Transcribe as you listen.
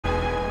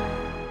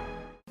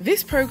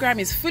This program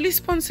is fully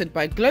sponsored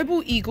by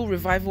Global Eagle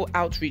Revival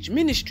Outreach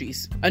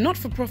Ministries, a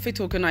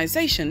not-for-profit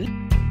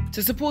organization.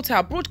 To support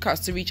our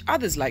broadcast to reach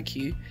others like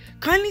you,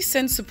 kindly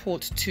send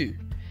support to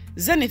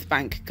Zenith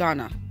Bank,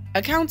 Ghana,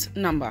 account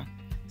number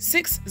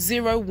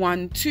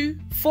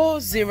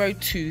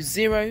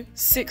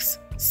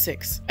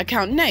 6012402066,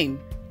 account name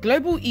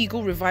Global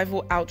Eagle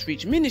Revival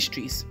Outreach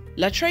Ministries,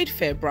 La Trade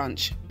Fair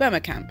Branch, Burma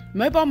Camp.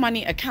 Mobile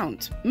money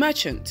account,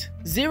 merchant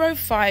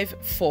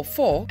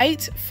 0544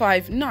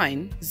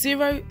 859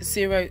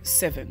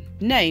 007.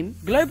 Name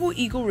Global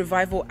Eagle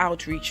Revival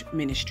Outreach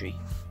Ministry.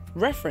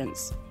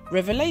 Reference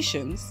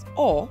Revelations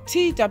or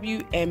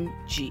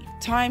TWMG.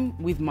 Time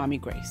with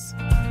Maame Grace.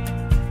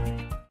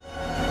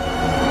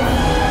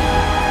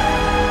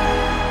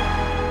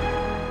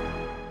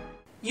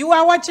 You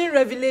are watching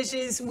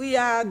Revelations. We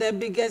are the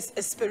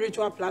biggest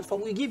spiritual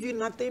platform. We give you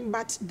nothing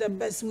but the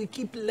best. We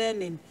keep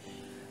learning.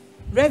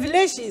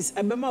 Revelations,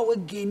 remember, we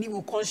gain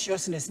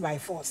consciousness by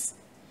force.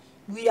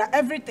 We are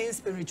everything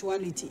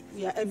spirituality.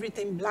 We are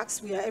everything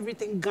blacks. We are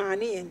everything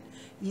Ghanaian.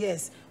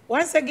 Yes.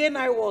 Once again,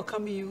 I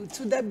welcome you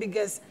to the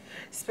biggest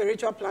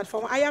spiritual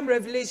platform. I am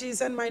Revelations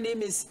and my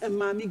name is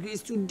Maame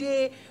Grace.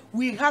 Today,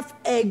 we have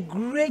a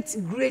great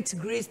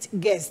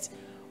guest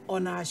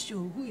on our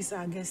show. Who is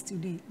our guest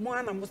today?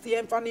 Moana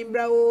Mustian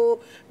Fanimbrao,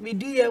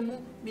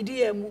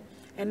 Midiemu,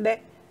 and then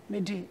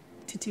Medi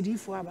Tete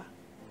Deefuo,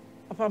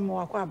 Papa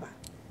Moakwaba.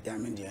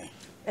 Yamendia.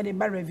 And the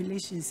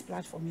Revelations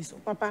platform. So,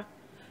 Papa,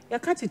 you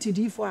can't Tete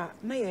Deefuo,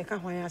 na you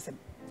can't hear us.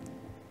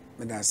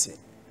 Medasi.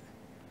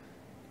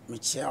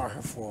 Michia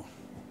or for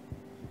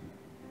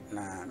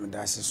na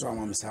Medasi so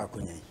Mensah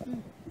kunye.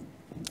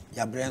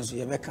 Ya brains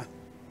you beka.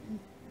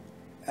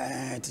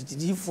 Tete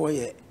Deefuo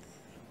ye.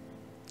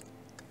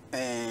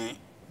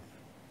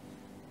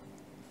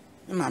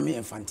 Maame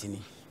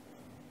Infantini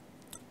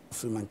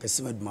Freeman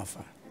Kasima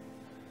Dumafa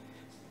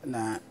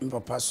na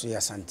mpapa so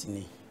ya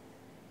Santini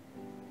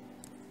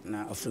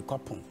na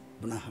Afrikopon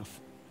buna half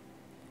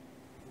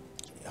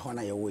ya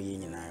hona ya wo yi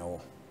nyina ya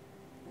wo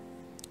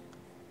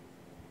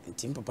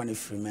nti mpapa ne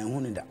Freeman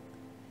hu ne da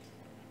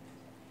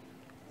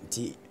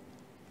nti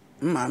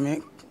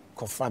maame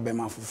kofa be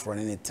ma foforo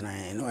ne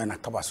tran no na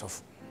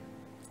kabasof.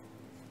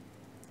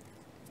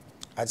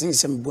 I think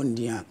some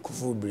bondia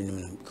kufu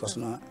bring because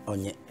no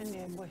onye.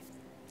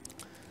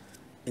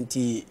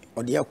 Nti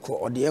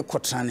ode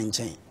ekotran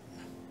nchen.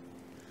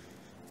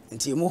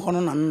 Nti mu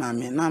hono na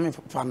maame na me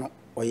papa no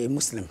oye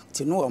Muslim.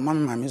 Nti no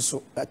maame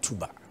so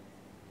atuba.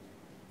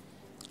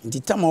 Nti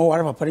tama o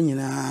ware papa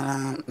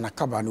nyina na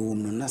kaba no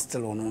wom no na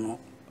still no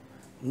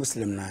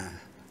Muslim na.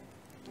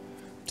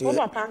 O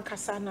papa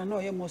nkasa na no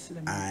oye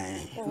Muslim.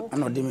 Ai,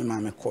 ana ode me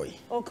maame koi.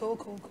 Okay.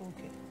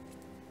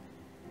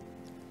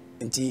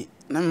 Nti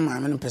na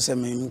maame no pese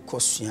me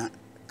nkosua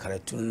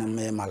karatu na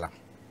me mala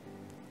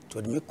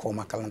to de me ko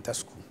makalanta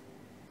school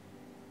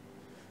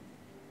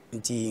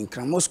nti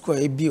nkramo school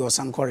e bi o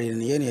sankore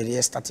ne ye ne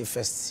ye start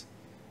first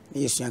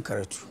ne yesua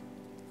karatu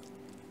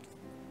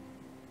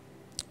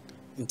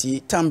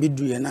nti tambi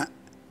duye na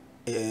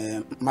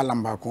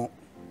malamba ko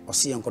o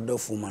se enkodo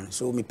fuman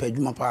so me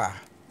padwuma pa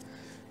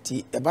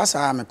nti e ba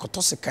sa me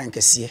kotose kan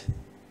kese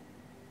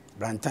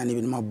brantan ne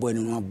bi ma bo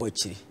ani no abo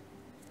akiri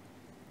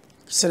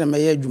sere me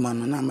ye adwuma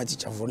no na ma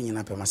teacher for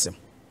nyina pemasem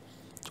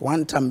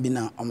one time bi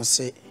na o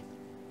se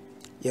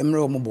yemre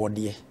o mo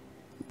bode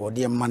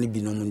ma ne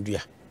bi no mo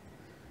ndua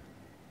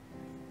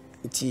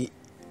nti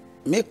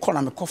me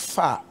kona me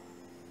kofa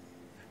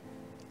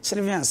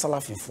Sylvian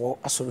Salafifo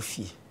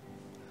asorofie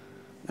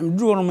na me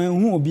duro no me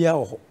hu obi a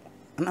wo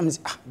na me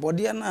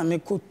bode na me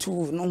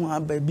kotu no ho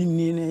aba bi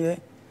ni ne ye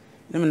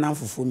ne me na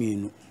fofo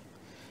mienu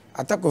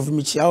attack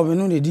me chia o me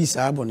no ne di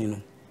sa abone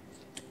no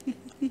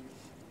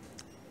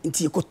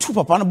nti ko tu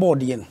papa no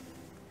board ye no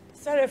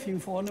Serafin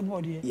for no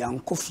board ye yan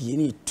kofie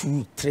ni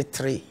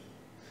 233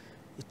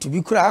 to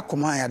be kura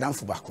akoma ya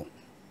danfo bako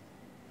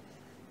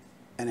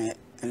ene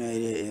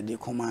de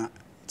koma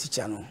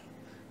teacher no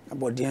na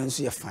board ye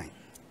nso ye fine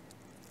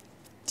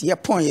ti ye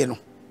pon ye no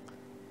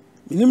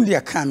minim de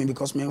aka me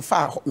because me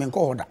mfa me nko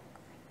hoda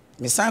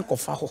me san ko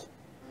fa ho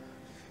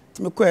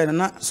ti me ko ye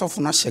na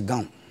sofo na hye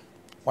gown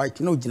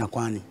white no gina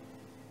kwani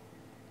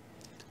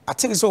I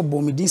think so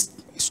bomidi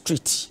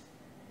street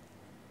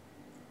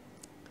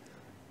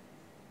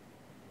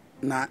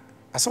na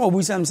asama obu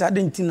isam sa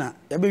dentina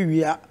ya be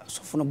wia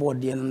sofo no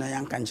board ye no na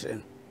yan kan kire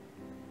no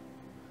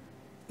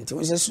nti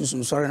wo se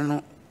susun sore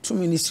no to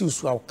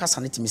ministries wa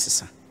kasa na timi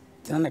sesa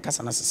tina na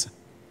kasa na sesa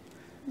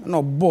na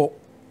obo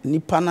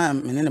nipa na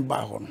menene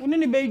ba ho no woni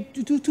ne be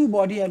tutu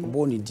board ye no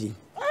bo ni di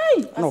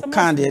ai no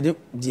kan de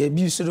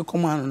bi so de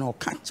command no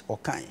kan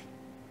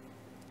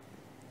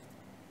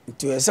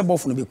nti ese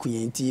bofo no be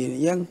kunye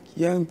nti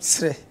yan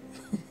sre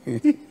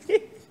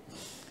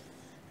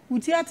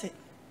utiate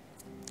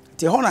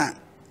ti hona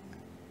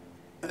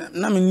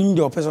na me nim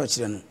de opeso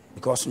kire no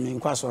because me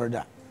nkwa soro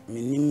da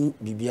me nim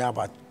bibia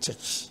about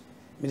church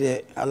me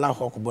de Allah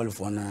ho ko bol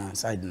for na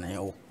side na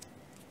yo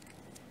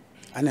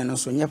ana no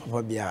so nya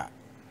papa bia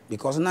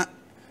because na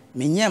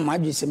me nya ma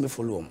dwe se me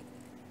follow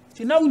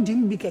ti na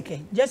udim bi keke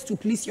just to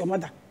please your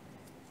mother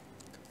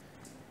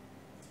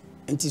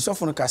Enti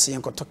sofo no kase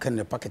yenkoto ken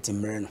the packet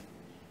mre no.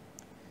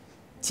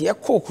 Ti ye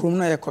ko krum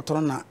na ye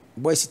kotoro na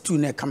boys two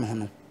na ka me ho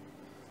no.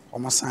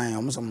 Omasan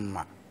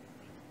omzomma.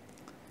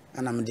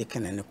 Ana me de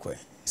ken ne ko.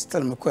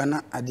 Still me ko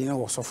na ade na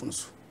wo sofo no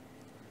so.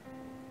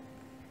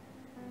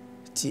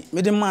 Ti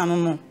me de man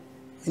no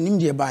menim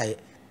de baaye.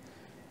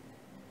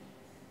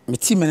 Me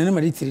ti me na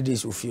ma de 3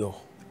 days ofio.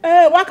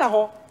 Waka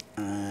ho.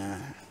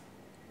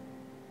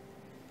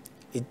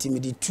 Iti me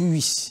de 2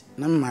 weeks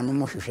na maame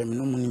mo hwehwe me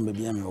no mu nim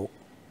bia me wo.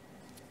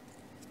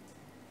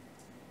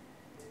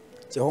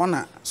 Ti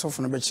hona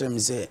sofo no be kire me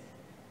se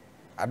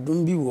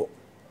adom bi wo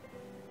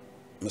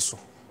me so.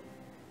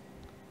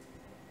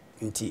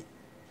 Nti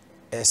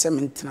se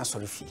me ntena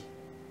sori fi.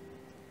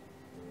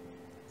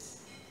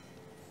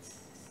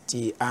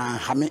 Ti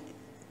hame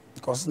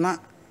because na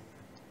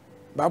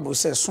Bible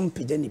says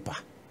sumpi de nipa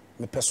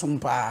me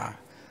pesumpa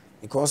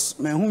because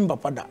me hu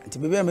papa da nti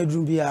bebe a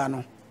medru bia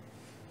no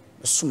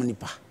sum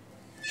nipa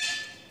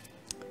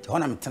ti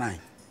hona me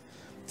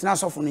tena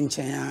sofo no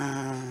nchen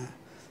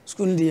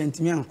school ndi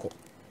ntimi anko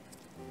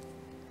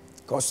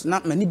because na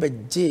mani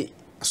beje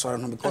asore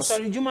no because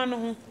asore juma no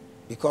ho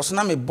because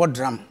na me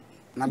bodram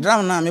na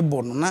dram na me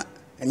bod no na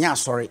enya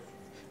asore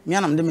me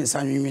anam de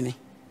Mensah nwenwene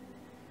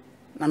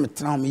na me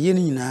tena me ye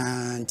ni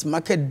nyina nti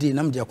market day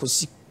na me de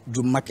akosi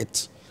do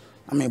market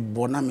na me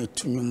bo na me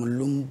tunwum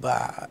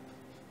lumba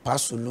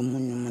pasolum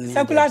nyum ne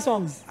secular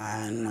songs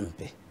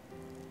nampe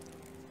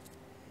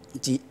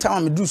nti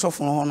tawa me du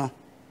sofo no ho no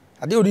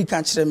ade odi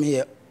ka kire me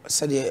ye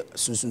se de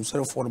sunsum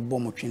sere for bo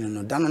mo twene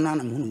no dano na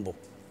na me hunu bo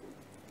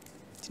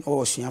ti no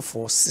osua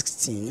for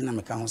 16 na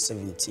me ka ho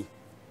 17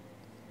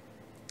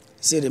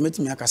 se de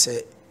metimi aka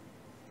se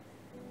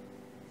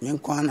me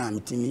nkwa na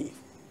metimi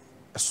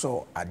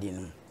so ade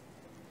no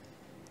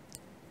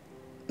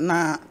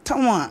na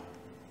tawa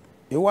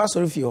e wa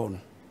sori fi ho no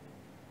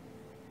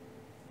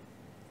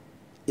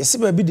yesi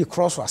ba bi di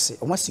cross wase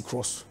o ma si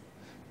cross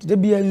de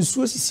bia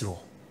nsuo sisi ho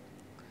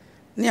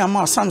ne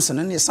ama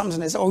Samson ne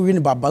Samson say o wi ne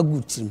baba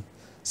gutim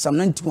Psalm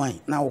 91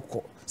 na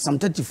woko Psalm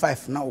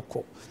 35 na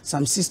woko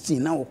Psalm 16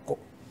 na woko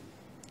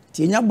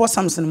ti nya bo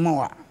Samson ma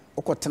wa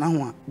okotena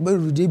ho a ba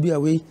rude bia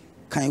we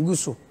kan gu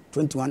so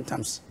 21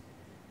 times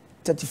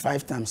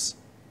 35 times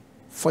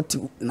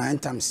 49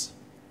 times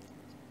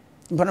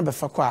mbana be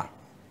fa kwa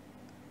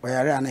o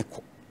yare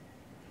aneko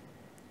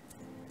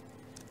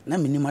na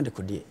minima de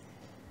kodie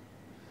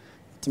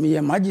timi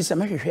ye maji se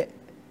mehwehwe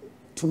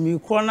tumi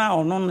ko na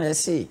ono na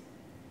ese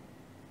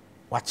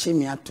wache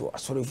mi ato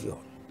asorofio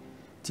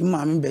ti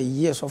maame be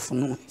ye sofo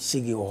no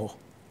shege wo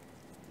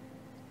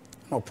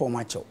no po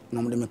macho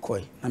no mde me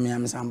koi na me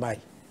am sambai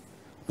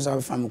musa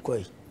be fam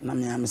koi na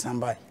me am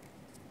sambai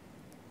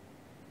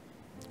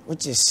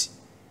which is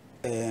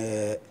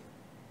 98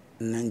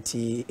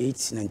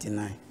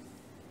 99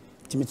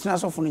 timi tena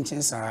sofo no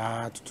nchen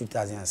sa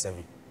 2007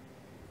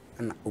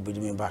 na obedi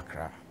me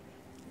bakra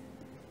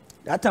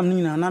that time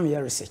nina na me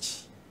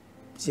research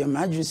see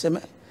imagine say me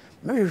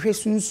hwehwe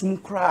sunsum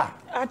kra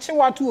ache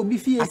watu obi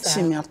fie sa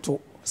ache me ato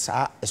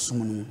sa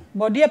esum no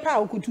bode pa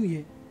okutu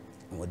ye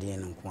bode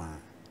no kwa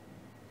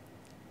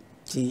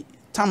ti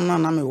tam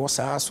na me wo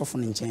sa sofo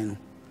no nchen no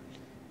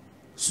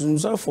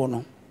sunzo for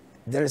no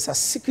there is a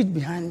secret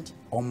behind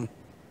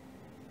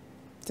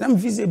tam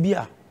visa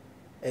bia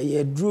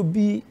ye dro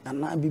bi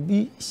ana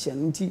bibi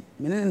hyenti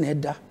me ne na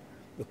eda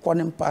me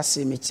kone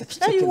mpase me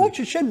check you watch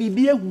hwe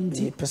bibi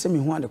ehunti pese me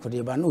hu ade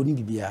kode ba na oni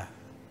bibia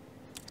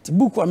ti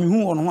book wa me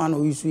hu wono ho ana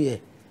o yusu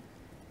ye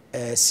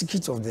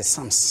secret of the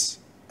psalms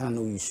ana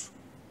o yusu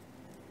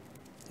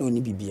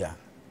oni bibia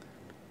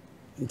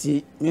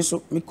nti me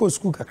so me ko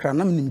school kakra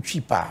na me nim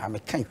twi pa me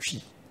kan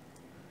twi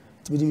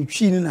ti me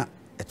twi ni na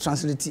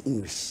translate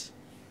English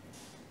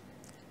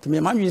ti me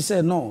ma wi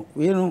say no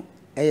we no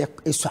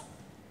eswa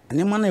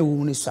ane ma na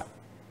ewu ni swa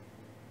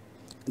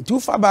nti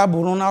ufa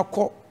Bible no na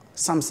akọ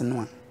Psalms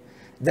no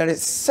there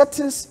is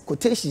certain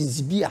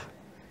quotations bia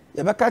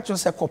ye beka cho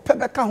se kope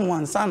beka ho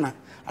ansa na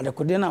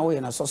adekode na wo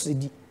ye na so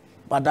di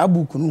but that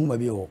book no huma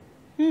bi ho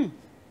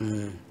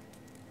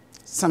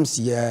Psalms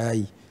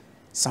yai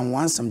Psalm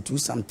 1 Psalm 2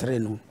 Psalm 3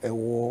 no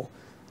ewo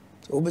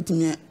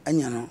obetimi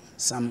anya no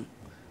Psalm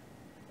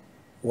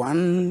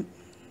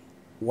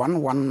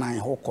 119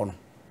 ho kono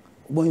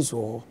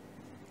obonso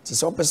ti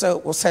so pese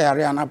wo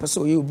sayare ana pese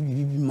o ye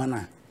obi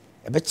mana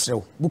e be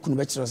kirew book no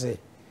be kirew se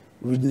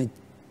reading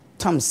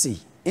tam say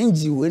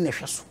enji we na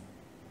hweso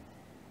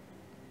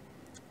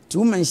ti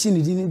wo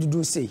mention di ni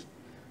dudu say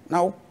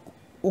na wo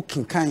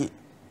kinkan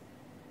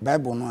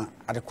Bible no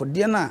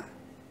adekode na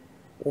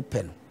wo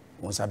pe no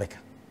wo sabeka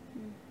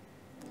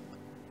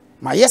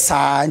ma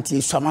yesa anti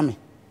eswama me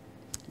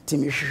ti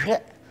me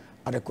hwehwe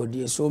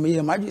adekode so me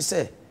ye maju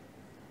say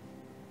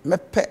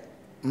mepe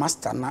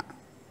master na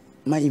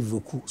my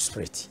evoku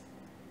spirit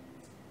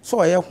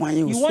so ye hwan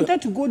you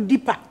wanted to go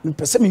deeper me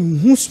pese me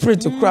hu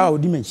spirit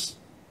crowd dimension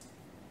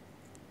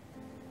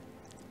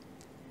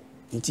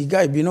nti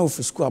guy bi na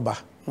office school aba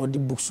no the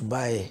books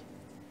buy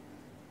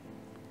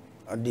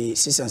the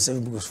 6 and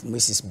 7 books from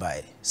Mrs.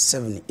 buy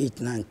 7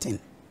 8 9 10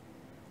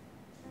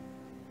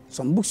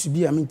 some books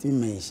be I mean to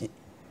mention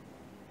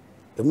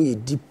emu ye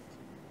deep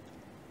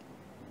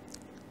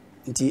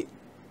nti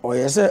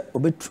oyese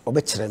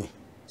obekire me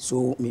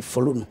so me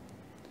follow no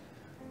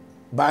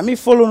ba me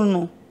follow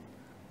no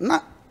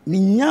na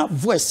minya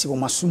voice wo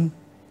masum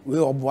we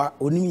oboa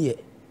onim ye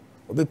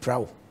obepra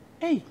wo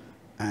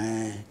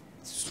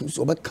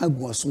so obeka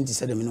gu asum ti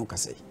se de me no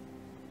kase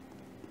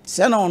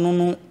se na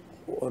ono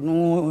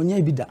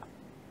onya bi da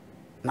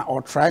na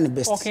or try the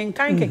best okay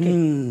kan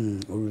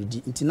keke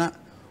already nti na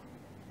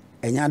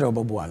enya de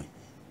oboboa me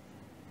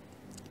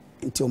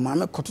nti o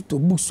maame kototo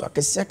books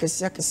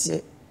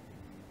akese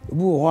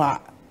ebu ho a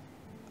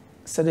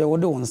se de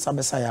wode won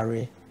sabesa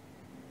yare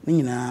ni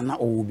nyina na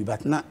owo bi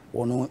but na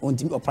wono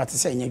onti o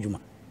practice enya dwuma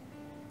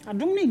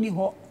adom ni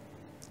ho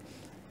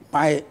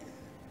by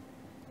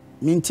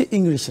minti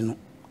English no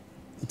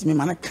nti me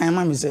man kan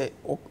ma me say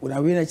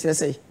na we na kire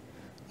say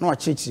na wa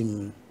church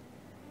mi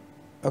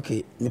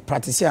okay me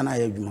practice ana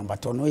ya dwuma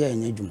but ono ya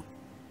enya dwuma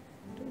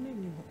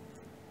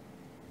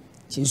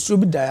chi nso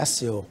bi da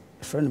ase o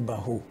friend ba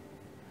ho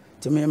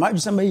ti me ma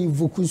dwuma ma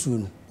invoke nso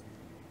no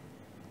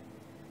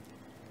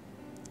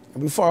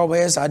before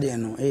we say dey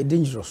no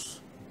dangerous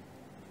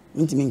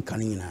minti me kan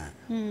nyina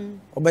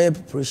obey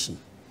preparation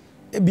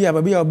ebia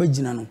ba bia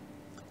obagina no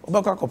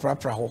obakwa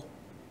kopra ho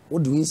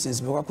wodi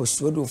instance be kwa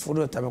suo do fo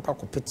do ta be kwa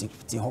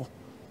kopeti ho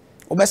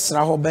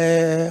obesra ho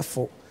be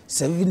for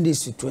 7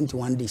 days to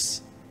 21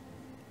 days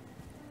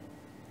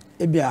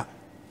ebia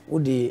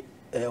wodi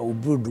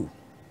obrodo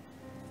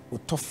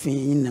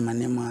otofin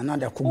nema na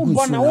da ko gu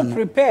so na wo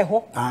prepare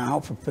ho o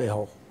prepare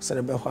ho se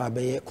de be ho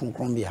abe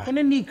konkron bia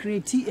one ni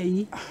create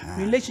eyi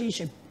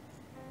relationship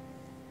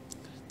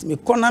me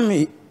kona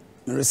me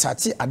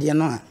research ade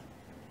no a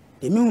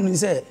emi hunu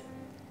se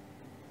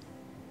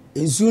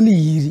ensuo ni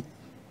yiri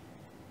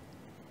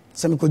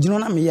se me kogino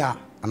na me ya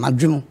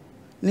anadweno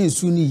na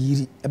ensuo ni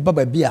yiri e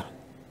baba bia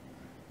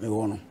me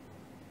wo no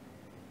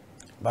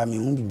ba me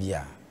hu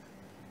bibia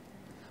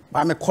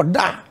ba me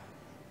koda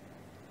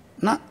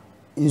na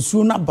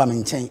ensuo na ba me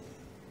nchen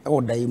e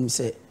wo da yim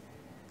se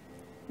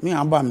me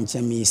aba me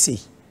nchen me yesi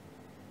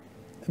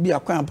bia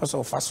kwan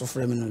apaso fa so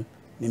frɛ me no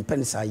me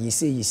mpene sa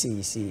yesi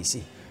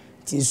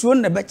ti ensuo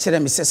na be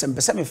kyerɛ me se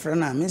mpese me frɛ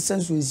na me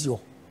nsanso nsi ho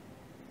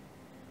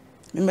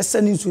me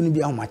mesa ni ensuo ni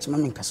bia ho ma kyema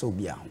me nkasa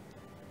obia ho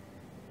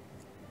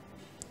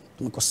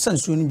me ko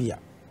sansuo ni bia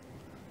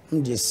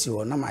ndi esi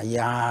ho na ma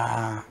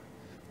ya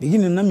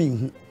begin na me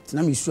hu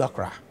na me su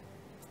akra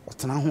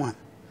otena ho a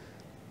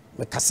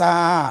me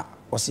kasa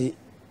o se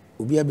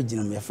obi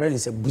abegina me friend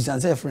say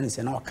busanse friend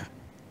say na waka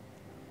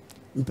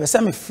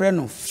mpesa me friend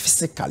no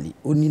physically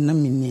oni na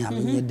me ni a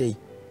me dey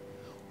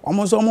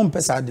omo so omo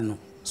mpesa ade no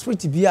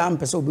spirit bia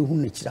mpesa obehu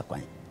na kira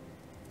kwan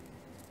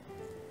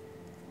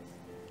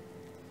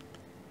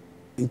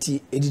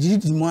nti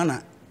edidi mu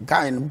ana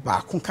guy no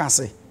ba ko ka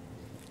se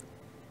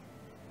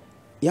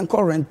yen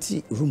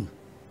current room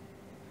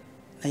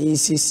na yen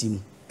sesim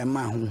e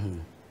ma ho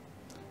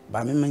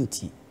ba me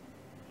manti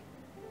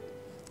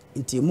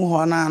nti mu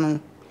ho na no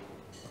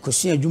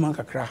kosia adwuma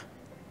kakra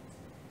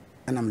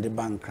anam de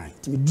bankran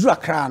nti me dura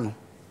kra no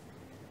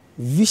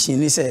vision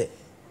ni se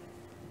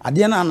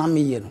ade na na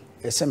me ye no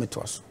e se me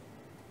to so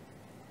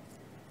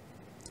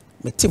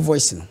me ti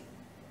voice no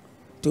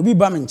to bi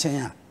ba me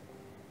nchen a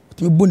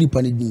to me boni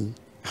pani din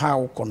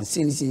how kono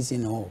sin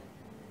no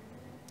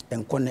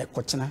enko ne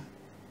kochena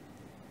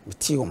me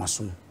ti o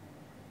maso me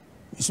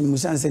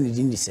musan se ne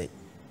din ni se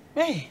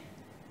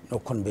no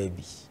kon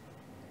baby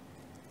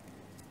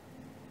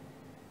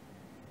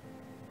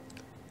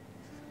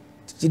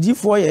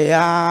Deefuo ye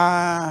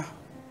ya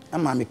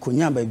ama me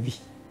konya baby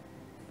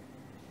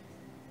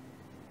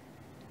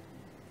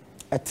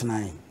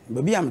etnan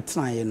baby am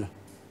tnan ye no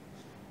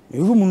me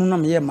room no na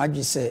me ye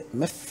madwe se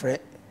me frɛ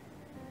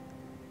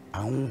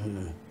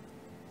ahunhun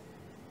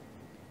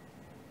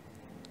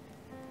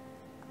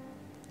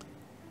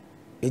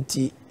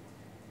eti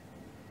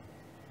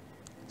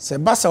se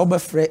basa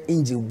obefrɛ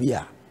angel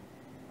bia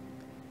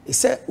e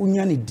se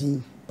unya ne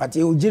din but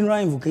e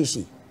general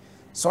invocation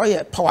so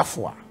ye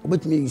powerful a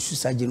obetumi use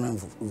sa general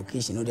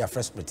invocation no their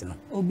first spirit no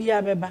obi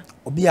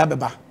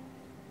abeba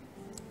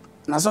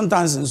na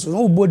sometimes so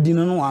no body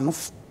no ano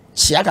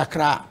chia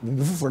kakra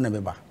bibi fufuro na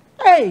beba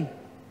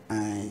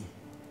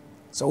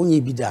so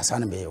onye bi da sa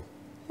na be yo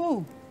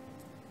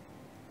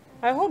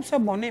I hope so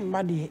morning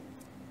mbade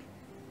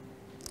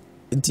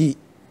enti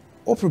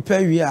o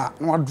prepare we a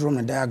na draw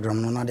the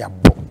diagram no na de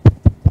abo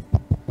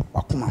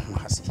wakoma ho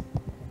hase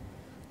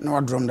na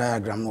draw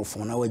diagram no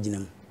fo na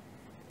waginam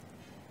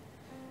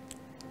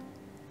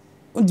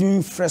on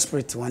the fresh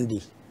spirit one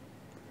day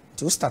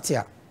to start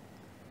here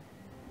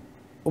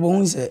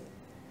obo say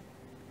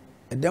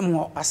edem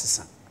ho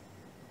asesa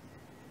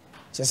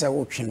chese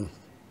wo twenu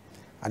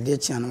ade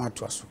chi na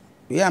mato aso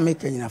we are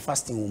making na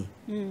fasting room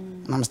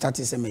na am start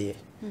say me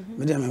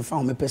me dem me fa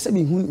ho me pese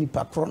me hu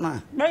nipa kro na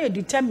you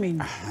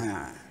determined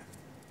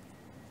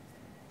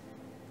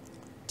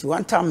ti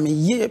one time me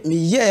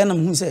ye na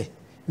hu say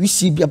we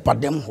see bia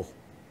padem ho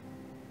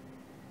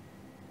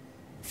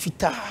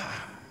fita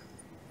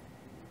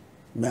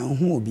ben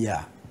hu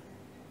obia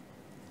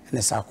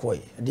ne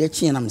sakoye de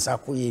chi na me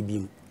sakoye bi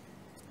mu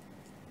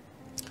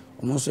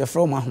omo so e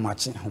from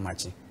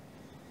ahomache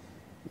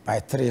by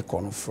 3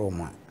 kono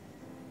from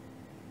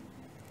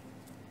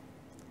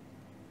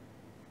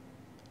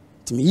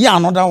timi ya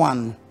another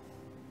one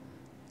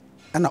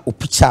ana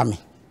opicha me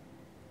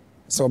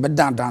so be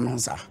dan no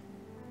sa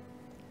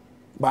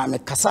ba me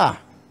kasa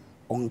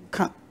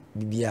onka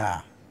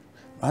bibia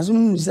azu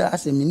mu sa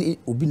ase me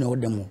obi na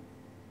odemo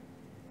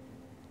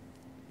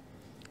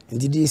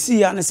ndi de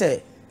si ya ne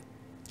se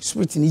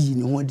spirit ni yi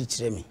ne ho adi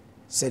kire me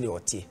se de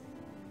otie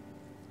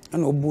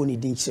ana obo ni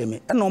din kire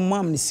me ana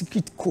omam ne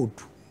secret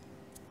code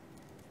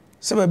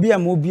se ba bia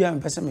ma obi a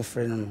mpese me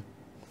frɛ no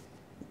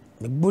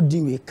me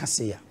body we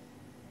kase ya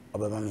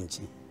obeba me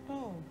nchi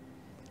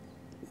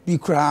bi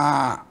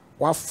kra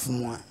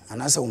wafuma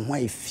anase wo ho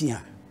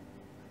afia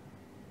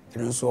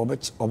eno so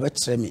obe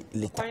kire me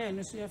later kwanya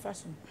no so ya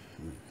faso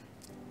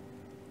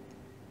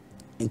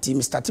nti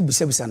me start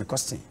bisa na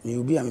question me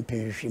obi a me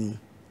penhwehwe mu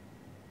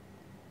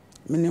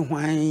mene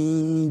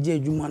hwan je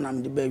adwuma na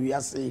me de ba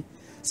wiase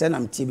say na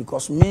mtie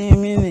because me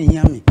ne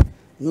hia me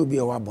obi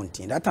a wa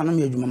bontin that time na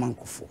me adwuma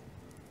mankofo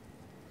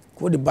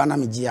ko de ba na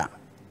me gia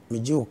me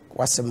je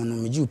wasem no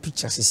me je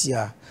picture sisi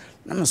a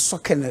na me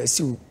soke na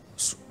si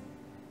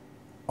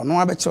ono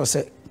abe che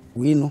say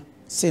we no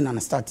say na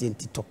start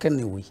enti token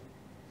na we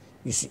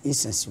you should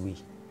instance we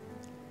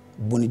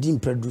bonidi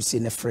produce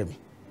na frame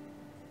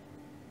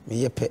me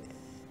yepe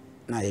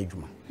na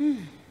adwuma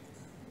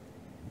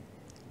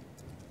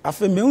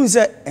afa me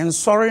unse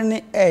ensori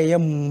ne eye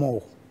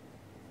mo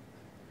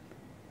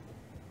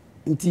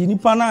nti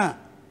nipa na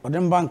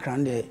odem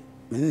bankran de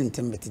me ne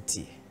ntem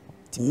betiti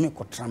ti me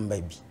kotramba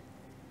bi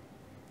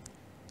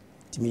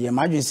ti me ye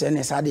madwen se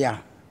ne sade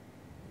a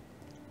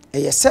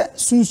eye se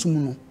sunsum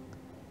no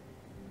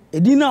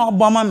edi na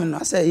obama me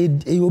no se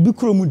e obi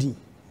kromudi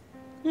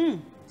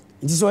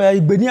nti so ya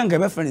igbeni anka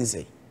be friend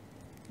say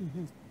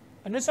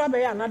and so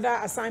be another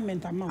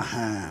assignment amount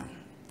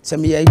se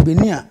me ya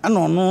igbeni a ana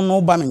ono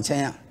no ba me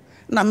nchen a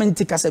na me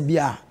nti kasa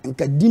bia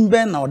nka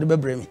dimbe na ode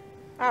bebre me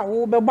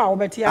wo be ba wo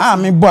beti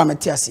ase me bo a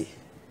meti ase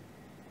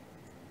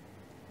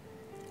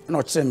na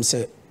o kire me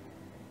se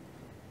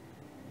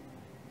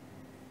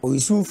o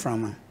isu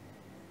frama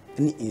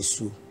ni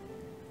isu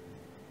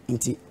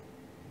nti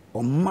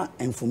o ma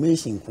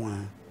information kwa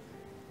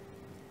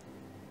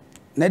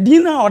na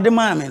dina ode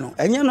ma me no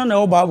enye no na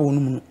o ba bo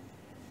no mu no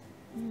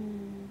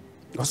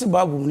o se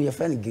ba bo no ye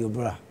fa ni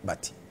Gilbra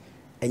but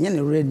enye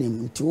ne real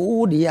name nti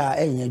o de ya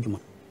enye adwuma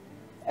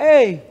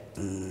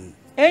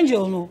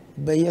angel no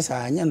be yes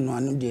anya no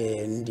anu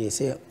de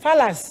say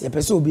falas ye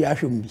pese obi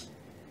ahwem bi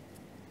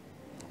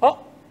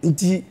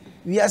nti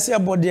wiase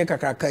abode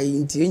kakaka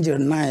nti angel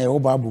 9 wo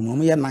ba bo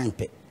mo ye 9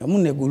 pe mo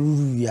na go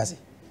ruru wiase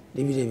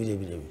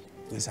debi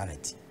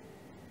insanity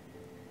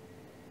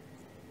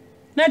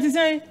na ti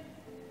say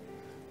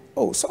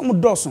some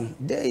dozen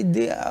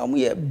they are mo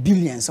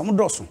billions some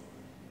dozen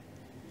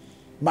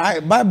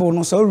bible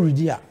no so read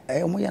ya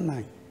mo ye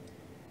 9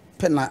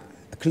 pe na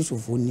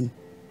Christopher nim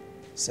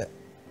se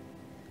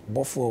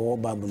bofo wo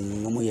bible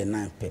no mo ye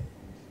 9 pe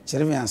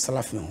chereve an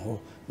salafin ho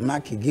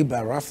mark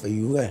giba rafa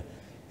yuwe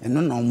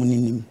eno na mo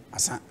nim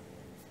asa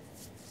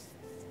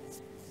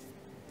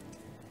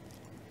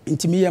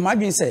intimi ye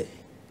madwen se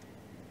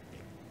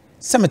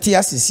semeti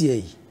asisi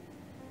yi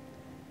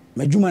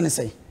madwuma ne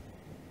sei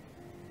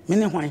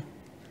mene hwan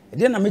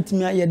e na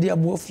metimi aye de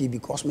abo afie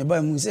because me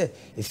ba mu se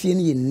efie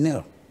ne ye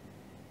nil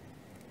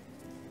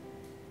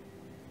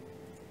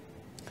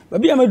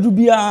babi amadu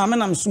bia me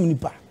nam sum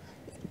nipa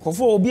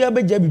kofo obi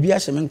abeja bibia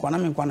hye me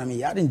nkwa na me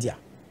yade ndia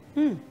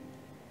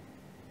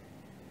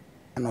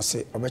ano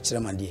se obekire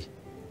made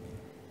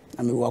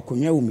na me wa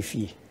konwa wo me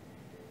fie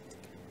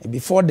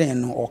before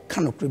then no o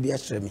kan okro bia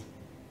kire me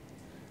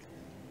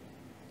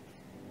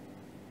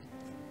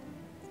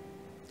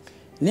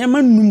ne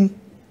manum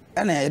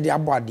ana ye de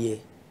abo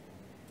ade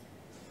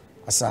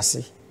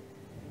asase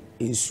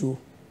ensu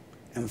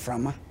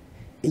emframa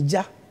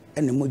eja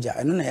ene moja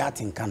eno na ya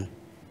atenka no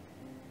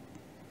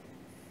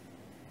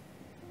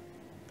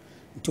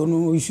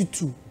tono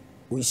isutu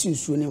o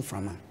isinsu ne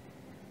mframa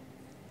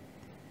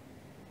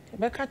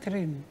be ka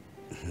train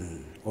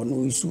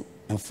ono isu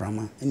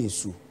mframa ene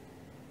isu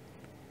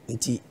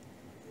nti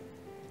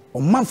o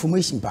man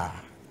information ba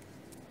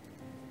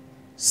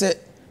se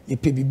me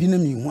pe bibi na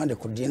me hu ade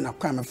kode na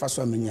kwa me fa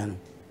so amanya no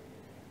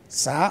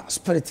sa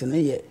spirit ne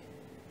ye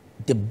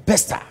the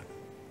best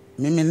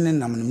me ne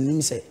nam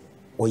nim se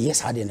o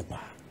yes ade ne pa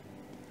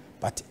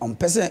but on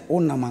person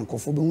on na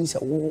mankofo be hu se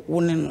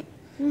wo ne no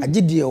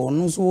agidie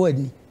ono so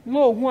wani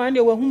mo hu ande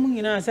wa hu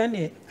nyina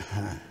sane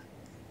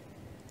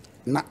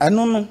na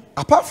eno no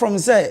apart from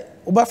say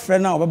oba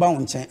frɛ na obeba wo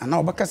nkyɛn ana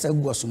obaka sa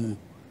gu aso mu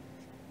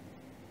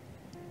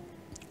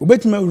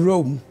obetima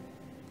wura mu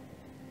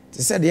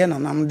te sɛ de na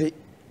nam de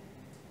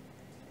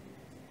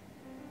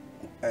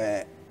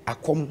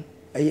akom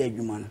ayi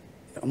adwuma no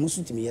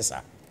omusu timi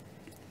yesa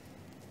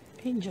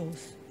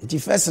angels nti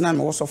first na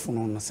me wosofo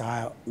no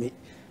sa me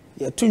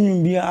ya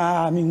tunwum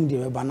bia me hu de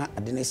beba na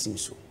ade na sim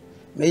so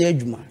me ya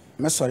adwuma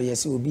me sorry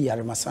yesi obi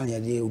yare masan ya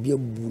de obi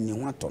abu ne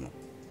ho ato no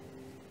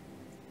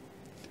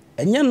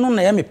enye no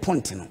na ya me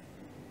point no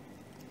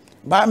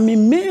ba me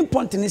main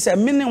point ni say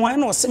me ne wan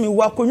na o se me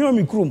wa konyo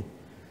mi krom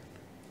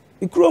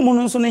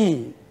no nso ne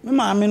he me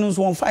ma me no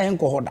nso won fa yen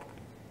ko hoda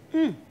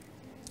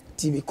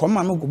ti ko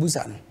ma me ko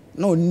busa no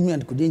na oni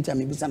mi ko de ntia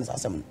me busa na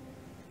sasem no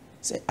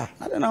say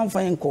na de na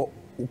fa yen ko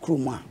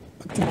krom a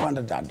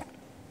 200 dada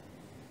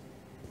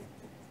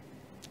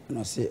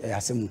no say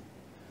asem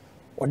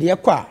o de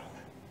kwa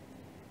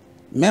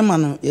mema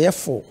no ye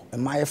fo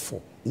ma ye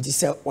fo nti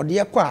say o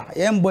de kwa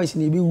ye boys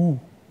na be wu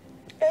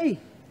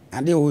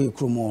ade o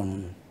krom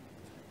no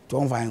to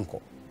on va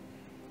enko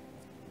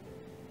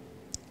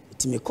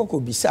ti me koko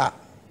bisa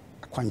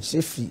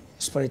akwanche free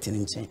spirit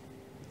in nchen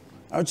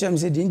aw chem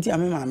say di nti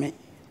ame maame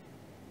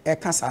e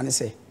ka sa ne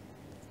say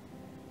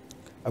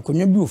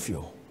akonya bi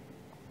ofio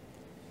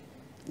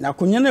na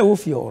akonya na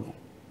ofio no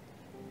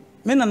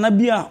me na na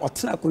bia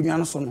otena akonya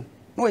no so no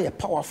no ye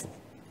powerful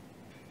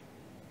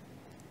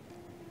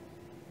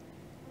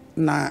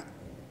na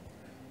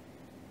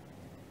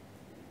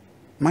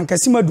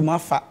mankasima duma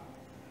fa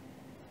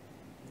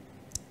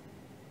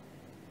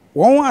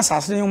won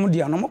asase ne mu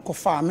dia no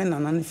makofa me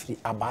nana ne firi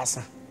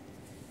abasa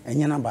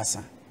enye na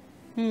abasa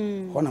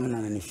ho na me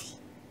nana ne fi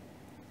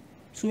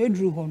so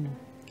edru ho no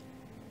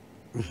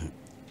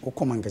o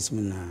ko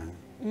mankasima na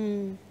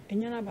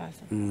enye na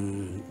abasa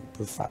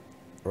prefer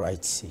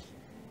right see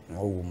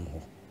no wo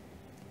mu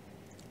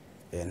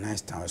a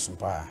nice town so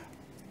pa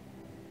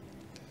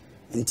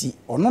nti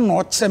ono no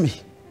o kire me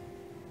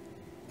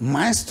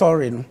my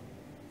story no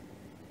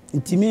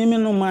nti me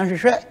no ma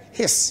hwehwe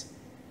his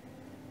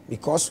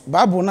because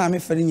Bible na me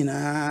fere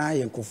nyina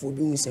ye nkofo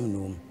bi nsem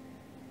no mu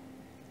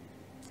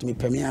to me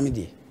pemi ame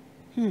de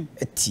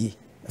etie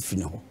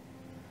afine ho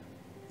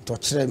to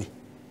kire me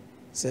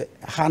se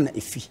ha na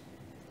efi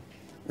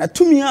na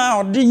tumi a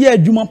ode ye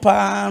adwuma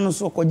pa no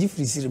so ko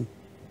gifiri sirim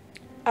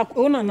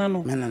akona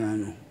nano me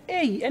nano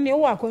ene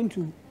wo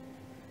akwantu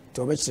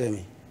to be kire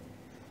me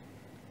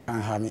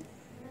aha me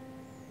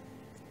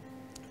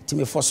ti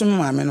me foso me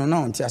ma me no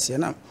na onti ase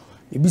na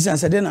me bisa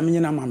nse de na me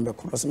nyina mambe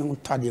ko so me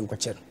ntade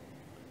nkokere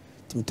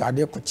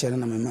timtade ko chere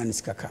na mema ni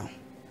sikaka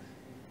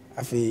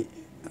afi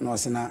no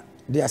sina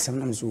de asem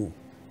na mso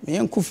me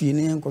yen kofi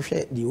ne yen ko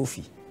hwe de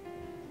ofi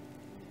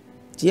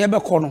ti ebe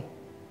ko no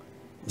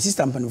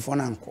sister mpanifo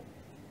na anko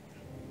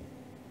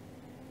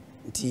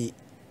nti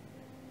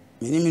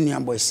meni menu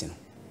aboys no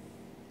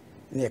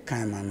ne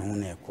kan ma me ho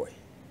na ekoi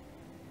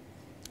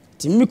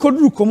ti mi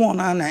koduru komo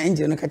na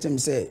enje no ka chem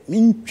se mi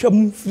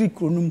ntwam free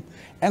kronum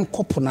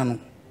enkopo na no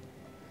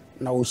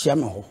na wo hia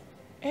me ho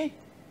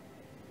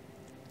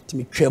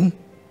me twam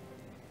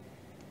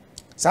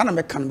sana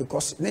me kan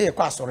because ne ye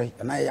kwa asore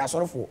na ye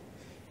asorefo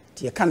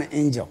ti ye kan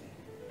angel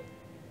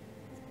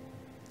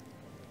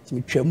ti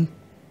me twam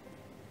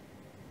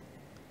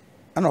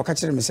ana o ka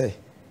kire me say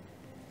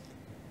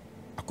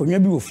akonwa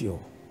bi ofio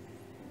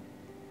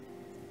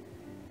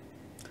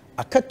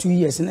aka 2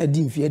 years na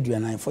di mfie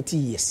aduana 40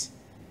 years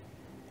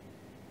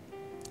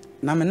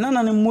na me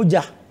nana ne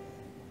moja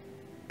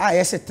a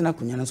ye setena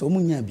konwa na so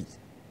munya bi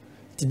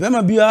ti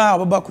bema bia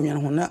ababa konwa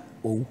ho na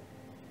owu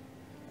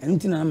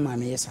enti na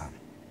maame yesa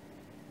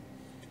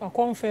a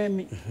confirm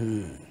me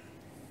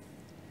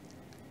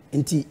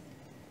enti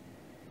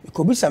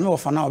ko bisa me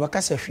wofa na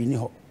obaka sa hwini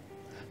ho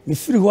me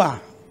firi ho a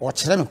o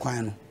kire me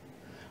kwan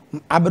no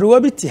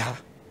abrewa bi ti ha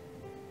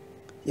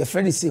ye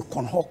friend say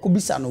kon ho ko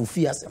bisa na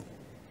ofi asem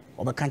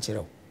obaka kire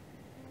ho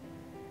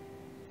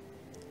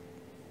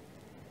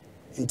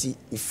enti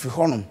ifi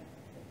ho no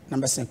na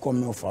be sen kom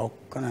me ofa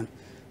kana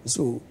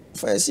so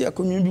fa esi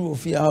akonyu bi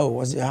ofi ha o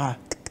was ha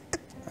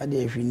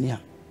ade hwini ha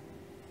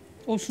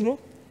osuro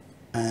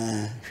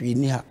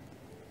hwini ha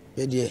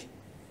ye de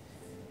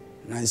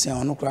na nse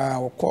ono kra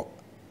wokọ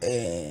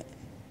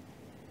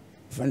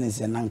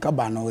fanese nanka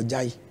ba na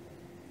Adjei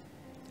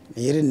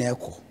yere na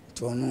ekọ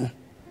to ono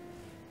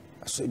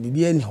aso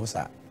bibia ni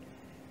hosa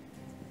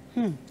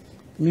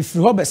mi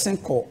firi ho besen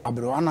ko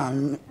abrewa na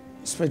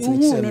spirit ni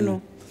kse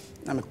no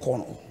na me ko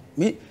no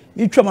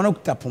mi twama na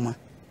kutapoma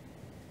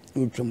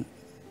mi twam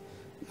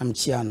na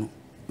mchia no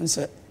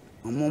nse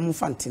amomo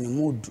fantene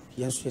modu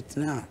yeso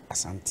yetena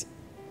asante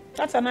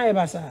tata na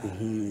yebasa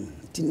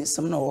tini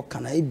samna wo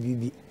kana e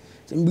bibi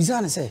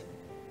mbisa ne se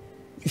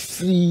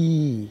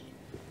free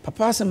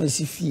papa sama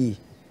si fie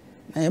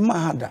na ye ma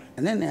hada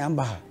ene na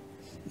yamba ha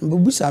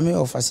mbubusa me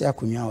ofase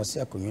akonwa o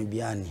se akonwa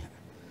bia ni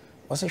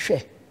o se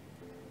hwe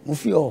mo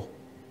fie o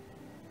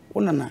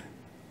wonana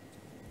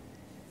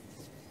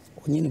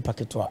onyi ni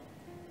paketo a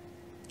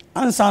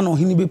ansa no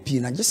hini be pie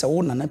na je se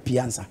wonana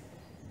pie ansa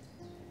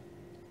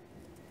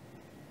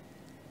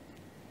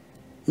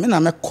me na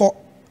me ko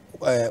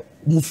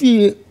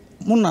mufie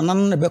mo nana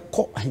no be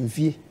ko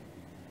ahemfie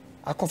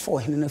akofo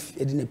hene na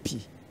edi na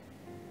pi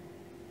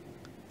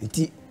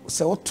nti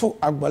se woto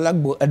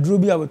agbalagbo aduro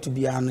bi awoto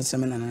bia no se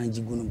me nana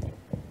jigu no bo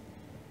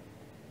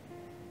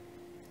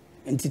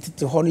nti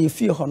tete ho no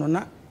yefie ho no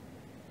na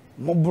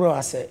mobro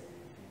ase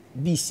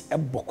bis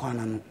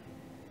ebokwana no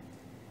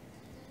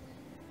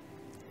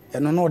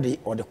eno no de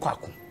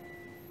kwako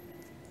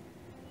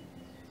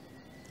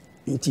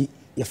nti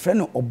ye frɛ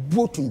no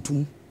obo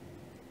tuntum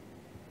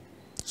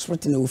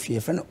spirit na ofie ye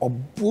frɛ no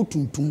obo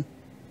tuntum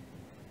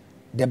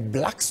the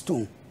black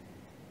stone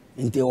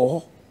nti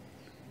wo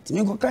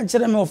timi ko kan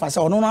kyerɛ me ofa sɛ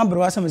ono no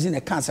abrewa sɛ me si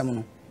ne ka asɛm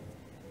no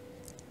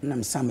na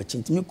me sama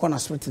chinti me ko na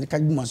spirit ne ka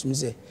gbu asum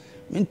sɛ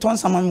me ton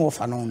sama me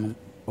ofa no no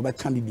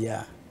obɛka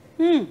bibia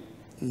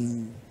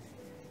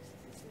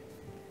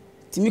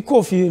timi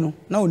ko fie no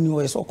na oni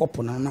wo yeso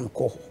kopo na me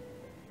ko ho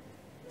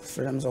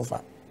frɛ me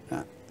sofa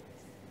na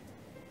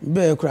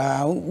be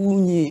kra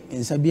unyi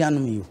nsa bia no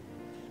me yo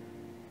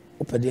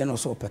opede no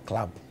so pe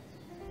club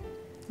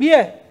bie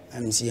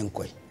am si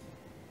enkoi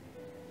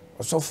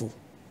osofu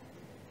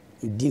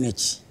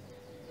dinachi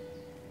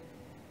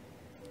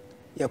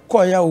ye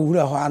koya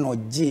owura ho ana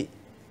oje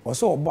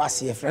oso obo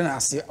ase frɛ na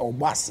ase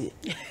obo ase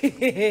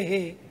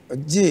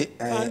oje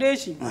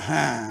foundation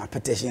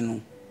petition no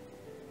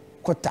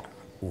kota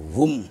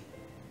wom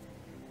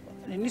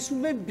ni su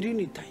be biri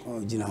ni tai o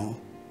jina ho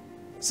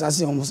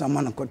sase o musa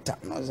man kota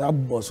no za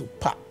boss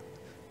pa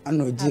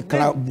ana oje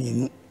club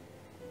binu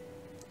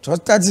to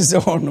start se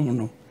honum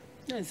no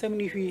na nsɛm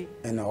ni hwie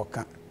ena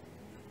oka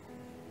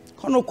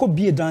hono ko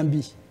bie dan bi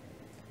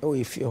e wo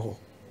efie ho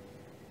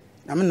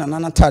na me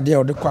nana tade a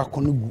ode kwa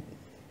akono gu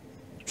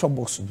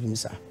chobox bi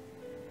msa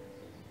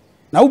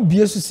na wo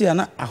bie su se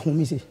na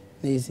ahomi se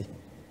na yesi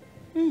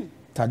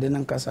tade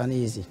nan kasa na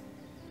yesi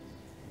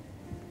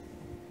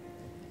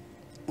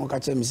o ka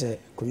che mi se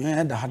kunyo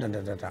ya da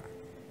hada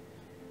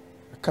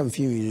aka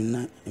mfie winu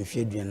na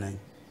mfie aduanan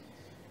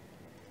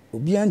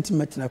obi anti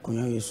metina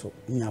kunyo yeso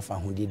nya fa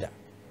hodida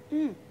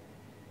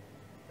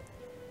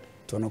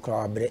to no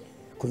kra abre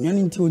kunyo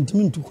ni nti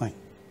ontimi ntu kwan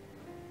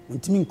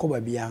ontimi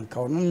nkoba bia nka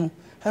ono no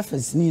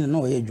hafasini na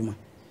oye adwuma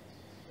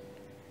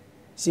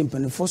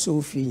simpani foso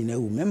ofie nyina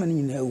wu mema ni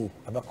nyina wu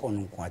abaka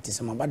ono nko ati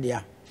se mabade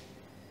a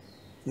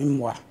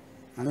nimwa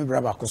na me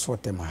braba ko so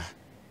tema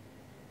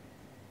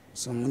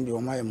so mun de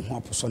o maye mo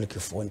apostolic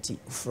fonti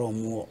from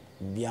mo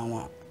bia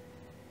wa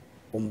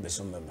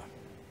ombeso meba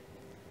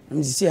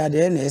mzisi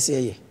ade na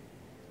ese ye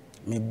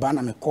me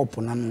bana me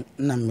kopo na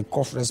me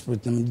coffre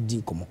spirit na me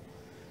di komo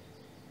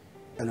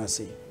ana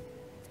se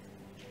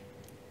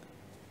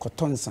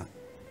kotonsa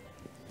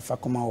fa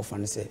koma ofa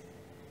ne se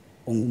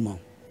onguma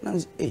na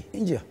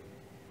enja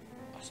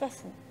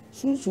asafo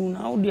sunsun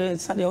na audio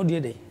sade audio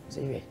de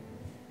se hwe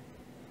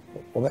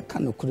obe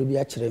kan no kuro bi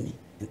a kire mi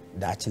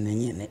da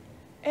chenanye ne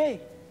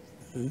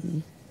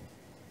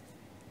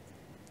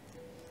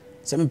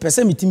se me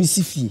pese mitimi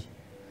sifie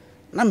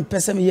na me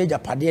pese me ye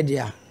japade de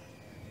a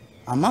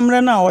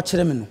amamre na o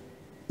kire me no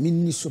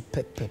minni so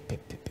pepe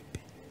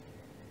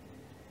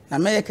na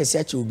me ye kese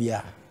a che obi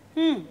a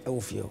e wo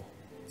fie o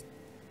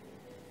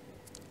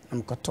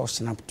nam ko to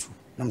snap to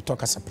nam to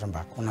ka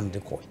sapramba ko nam de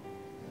ko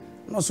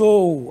no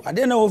so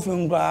ade na wo fi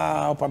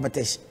ngwa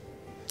opabetesh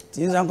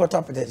tin zan ko to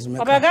apetesh me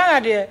ka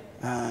Ghana de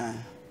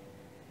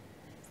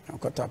nam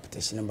ko to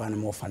apetesh ne ba na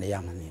mo fa ne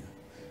ya mane no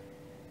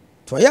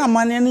to ya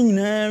mane ne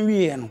nyina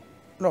wie no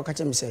no ka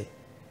che me say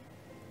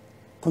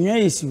kunyo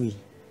yesiwi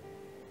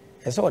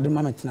ese ode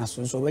mama tina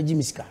so ba ji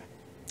miska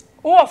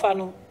o fa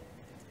no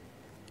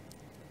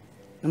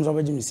nam so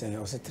ba ji miska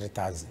o se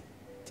 3000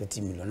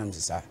 30 million nam se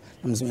sa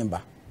nam se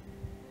memba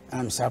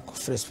am sa ko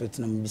fresh fit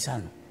na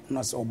mbisa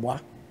no so oboa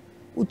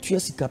utua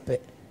sika pe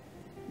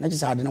na ji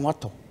sa ade na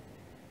wato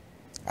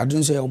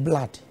adun so your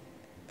blood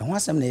e ho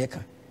asem na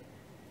yeka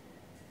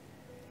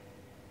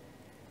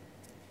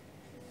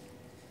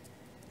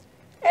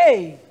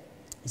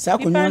sa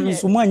ko nyu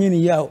so mo anyi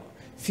ni ya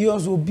fi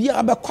ozo bia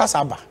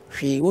abekwasa ba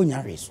hwe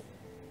onya hwe so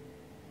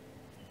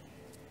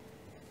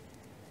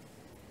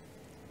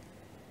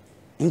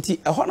nti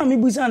ehọ na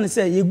mebuza ne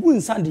say yegu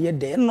nsa de ye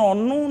de no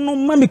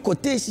mami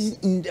quotation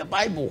in the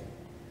Bible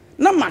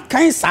na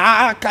makan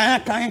sa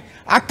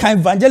kan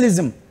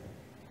evangelism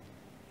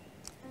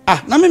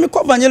na me ko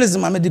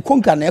evangelism me de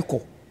konka na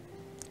eko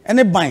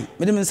ene ban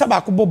me de nsa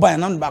ba ko bo ban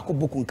na ba ko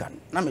bo konka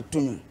na me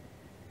tonyu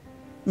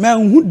me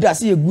hu da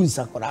se yegu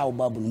nsa kora wo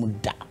Bible mu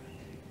da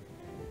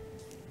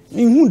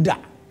me hu da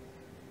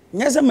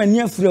nyasa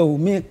mani afura o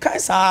me kan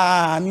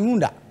sa me hu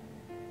da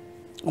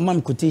o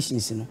mami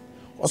quotations no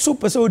oso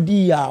pese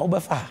odi ya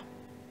obefa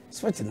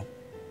spirit no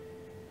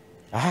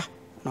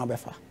na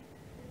obefa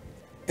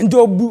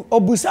ndo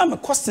obusa me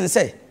question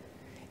say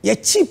ye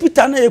chi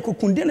Peter na ye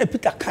kokunde na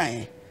Peter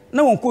kan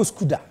na won ko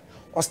skuda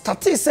o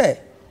start say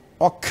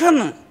o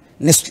kan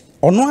ne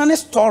ono ane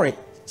story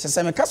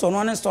se me kasa ono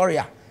ane story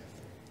a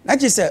na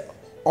ji say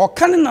o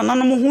kan na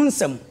nanom ho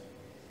nsem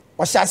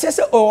o hyase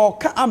say o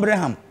kan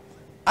Abraham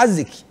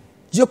Isaac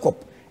Jacob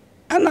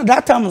ana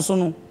that time so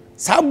no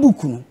sa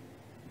book no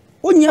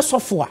onye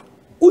sofo a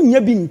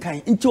unya bi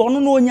nkan nti ono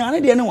no onya ne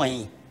de ne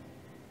wan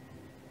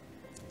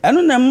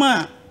eno na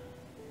ma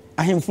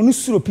ahemfo no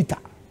suro Peter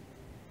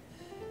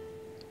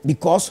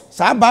because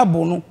sa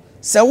Bible no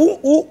se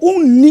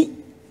unni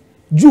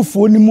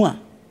Jufo ni mu a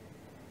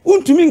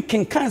untumi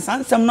nkenkan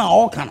sansam na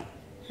o ka no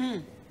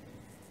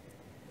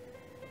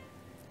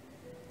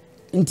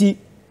nti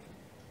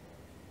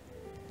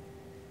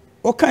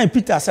Okay,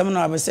 Peter, 7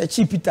 hours, say,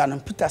 Chief Peter,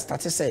 and Peter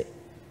started to say,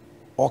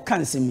 or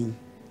can't see me.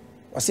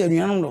 Or say,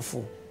 you know,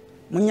 fool.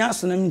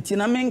 Munyason and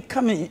Tina men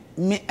coming,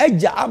 me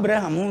Adjei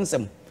Abraham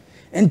Mensah.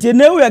 And you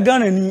know we are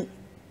gonna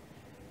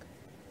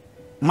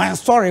my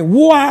story,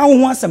 wow,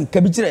 want some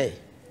cabbage.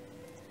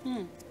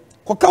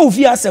 Coca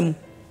fear some,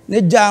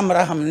 ne jam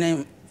Abraham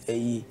name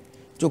a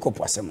Joko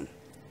Possum.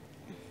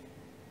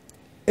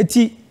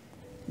 Eti,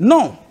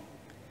 no,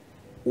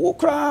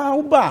 Wokra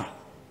Uba.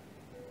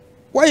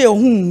 Why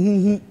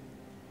you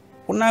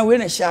when I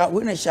win a shot,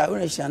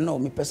 no,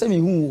 me person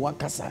who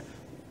wakasa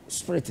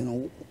spirit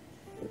no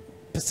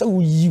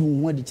person you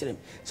want the children.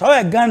 So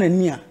I gun and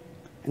near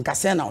and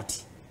cassen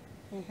out.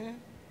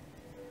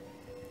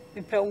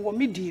 Me pe wo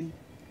medium.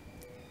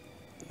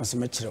 Was a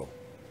metro.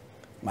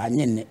 My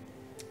nene.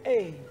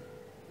 Eh.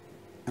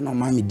 And on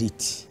mammy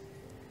did.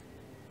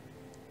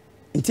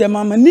 Until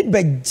mamma need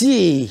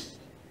Adjei.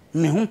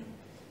 Me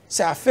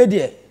say I fed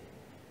ye.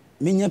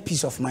 Me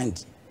peace of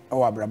mind.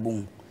 Our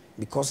brabum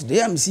because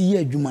they am see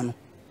here juma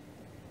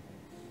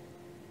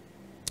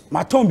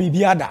ma ton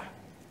bibiada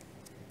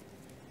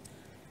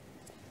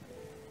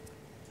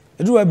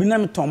edu abi na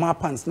me ton ma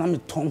pants na me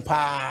ton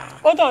pa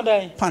o ton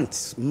dai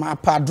pants ma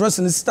pa dress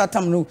ni start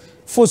am no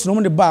force no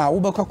mo de ba wo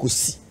be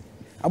kwakosi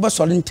aba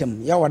sole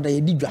ntem ya wada ye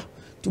didwa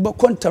tu be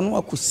konta no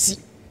akosi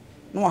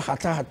no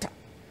hata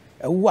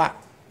ewa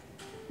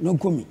no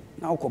komi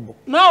na okobo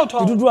na o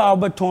ton dudu a wo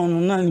be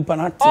ton na nipa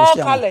na te all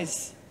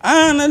colors.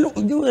 Na no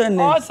do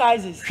all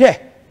sizes. Hwe.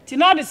 Ti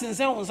na de sense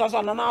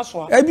unsaso na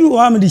aso. Ebi wo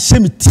am de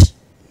hyemiti.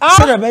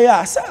 Se de be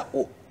ya sa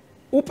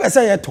wo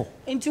pese ye to.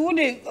 Nti wo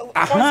de concert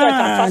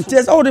afaso.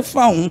 Nti se wo de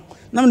fa ho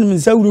na me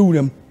nsa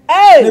wurawuram.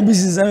 Eh. Na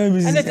business na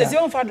business. And it is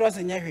on fa dress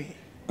nya hwe.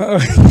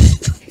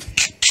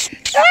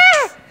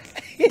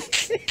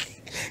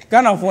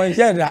 Kana for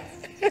share that.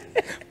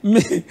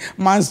 Me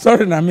man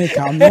story na make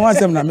am. No one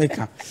sem na make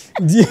am.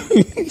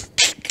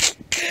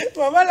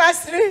 Mama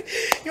Lastri,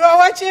 you are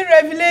watching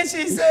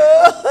Revelations.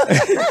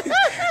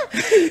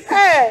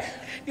 Hey,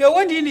 you're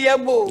one in the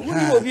abo.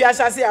 Who will be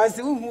assassin as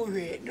who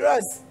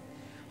dress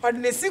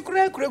on the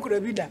secret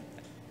crocodile.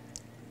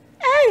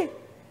 Hey,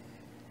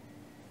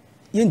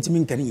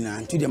 Yentimin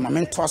Canina to the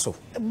moment tosso.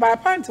 My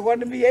pants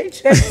want to be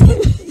H.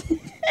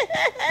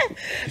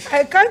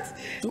 I can't.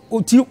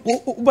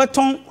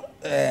 Baton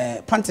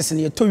panties in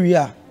your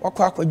toya or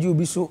quack or you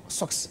be so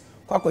socks.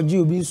 Quack or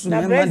you be so.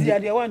 Now,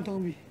 they want to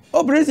be.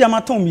 Oh, Brazil,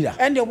 my tongue be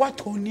and the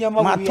what on your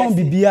my tongue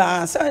be beer,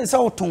 and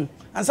so tongue,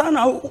 and so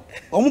now,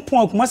 on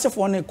point, massive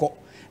for Nico,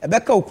 a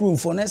Becca crew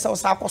for Nessa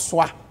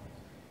Swa,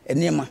 a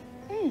Nema.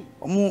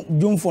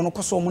 Doom for no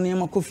coso money,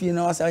 my coffee, and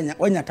I was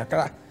when you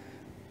cacra.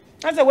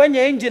 That's a when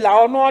you angel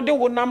or no, they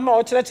would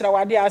not church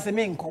what they ask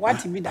me,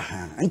 what you mean.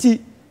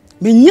 Auntie,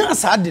 me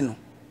yes, I didn't know.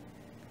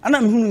 And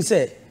I'm who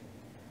say,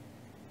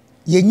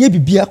 ye be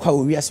beer cow,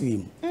 we are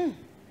swim.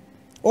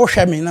 Oh,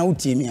 shamming out,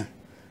 Timia.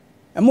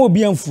 And more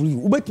being free,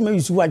 but maybe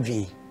you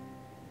Adjei.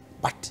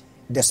 But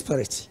the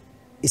spirit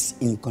is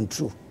in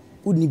control.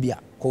 Wouldn't be a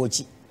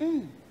coach.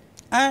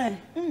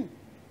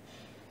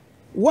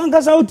 One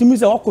goes out to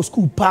Miss Oko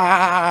school,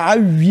 pa,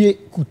 ye,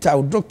 could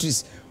tell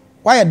doctors.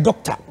 Why a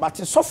doctor? But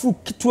a soft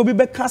kit will be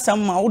back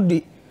some out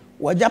the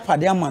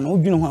Wajapa man,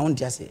 who you know how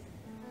to say.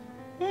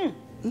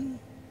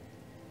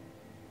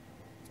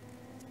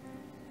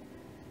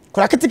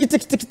 Could I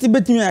take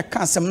bet me a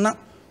cancer now?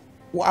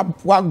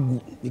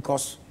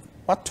 Because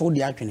what told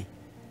the agony?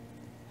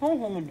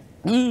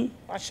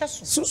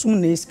 So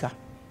soon, Neska,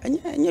 and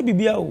ye be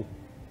beau.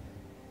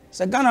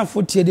 Sagana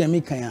 40 de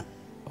Mikaya,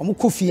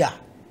 Omukofia.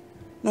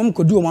 No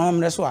could do my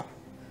Reswa.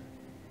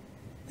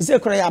 He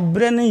said, cry a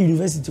Brennan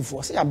University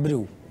for say a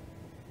brew.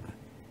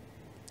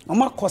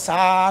 Oma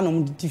Cosa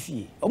no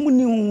Tiffy,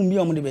 Omuni be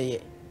on the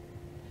bay.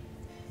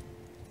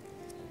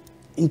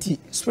 Inti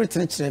spirit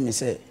nature me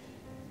say,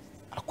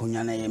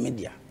 Akunyana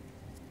media.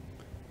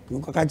 You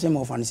can catch him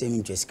off and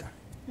say, Jessica.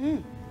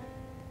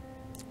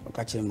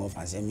 Catch him off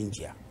and say,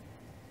 Mingia.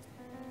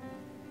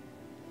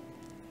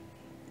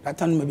 That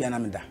time may be an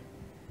amida.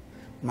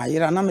 My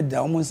year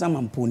anamida almost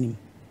some pony.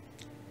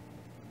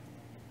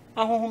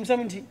 Home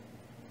 70.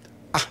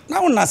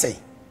 Now I say.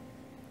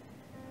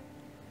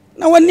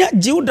 Now when you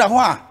do that,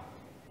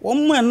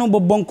 one man no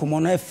bonkum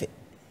on effort.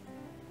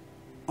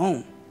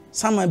 Oh,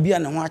 some be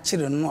an watch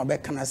children no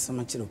back can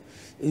some children.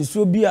 It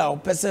will be our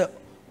person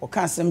or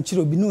can some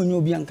children be no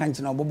new be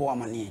unconscious of Bobo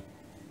money.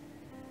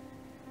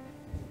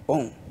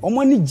 Oh,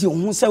 money Joe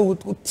who say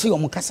would see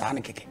on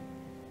Cassana cake.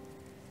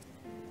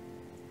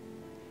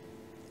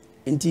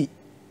 Indeed,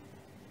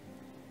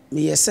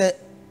 me say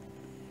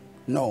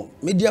no,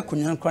 media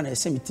kunyan kwana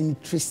say me team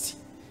Tracy.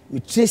 Me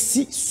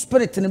Tracy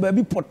spirit ne ba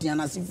bi poti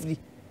ana free.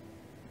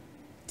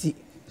 Ti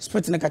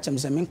spirit ne ka chem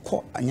say me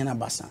ko anyana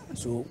basa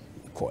so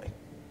ko.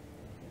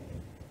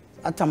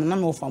 Atam na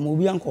me ofa mo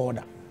bi anko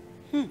oda.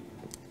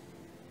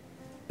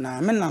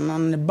 Na me nana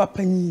ne ba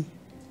panyi.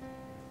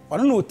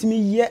 Ono na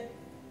otimi ye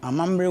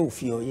amamre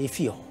ofio ye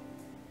fio.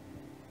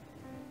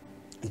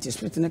 Nti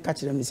spirit ne ka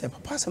kire me say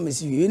papa sa me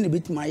si ye ne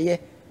betima ye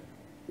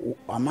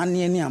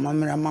amane ni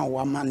amamre ma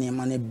wa amane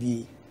ma na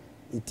bi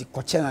nti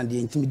koche na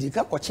de nti me di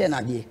ka koche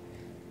na de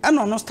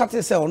ana no start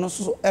say ono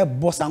so e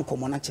boss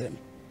ankomo na kire me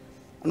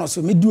ana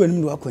so me du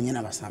anim do akonye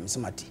na basa me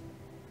semati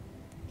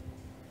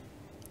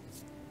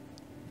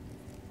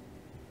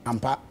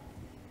ampa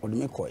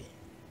odme koy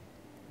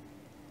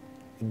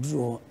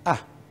duro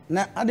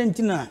na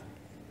adentina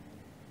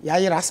ya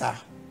yira sa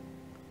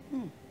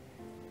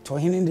to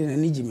hene de na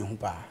niji me ho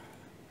pa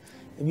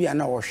ebi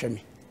ana wo hwe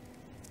me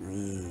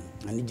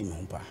ani di me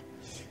ho pa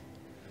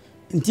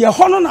nti e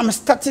hono na me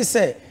start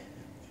say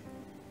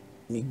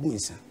me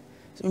gunsa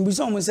so me bi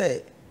so mo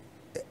say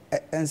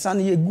ensan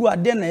ye gu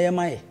ade na ye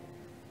maye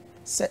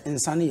se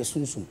ensan ye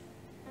sunsum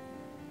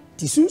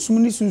ti sunsum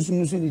ni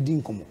sunsum so di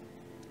nkomo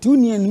ti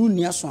unia ni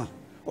unia so a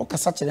o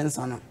kasa kire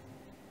ensan na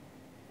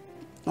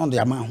no de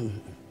ama ho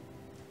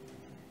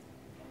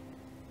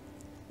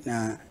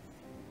na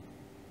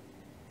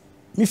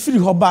me free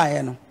ho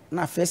baaye no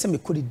na fa se me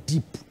ko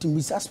deep to me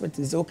aspect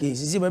say okay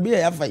sisi ba bia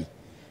ya fai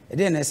e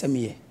de na se me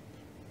ye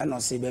ana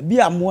se ba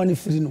bia mo ni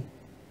free no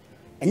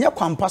enye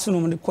kwampa so no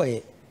me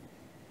koye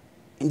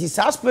nti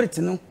sa spirit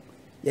no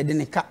ye de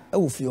ne ka e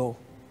wo fio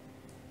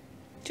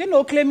ti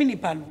no claim ni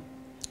pa no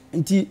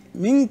nti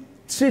min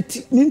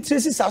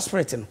tracy sa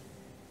spirit no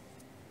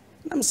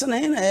na me se na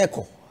ye na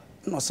eko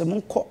no se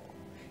mo ko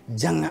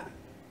janga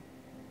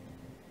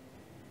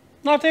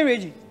not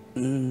ready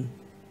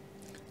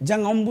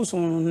janga ombu so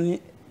ni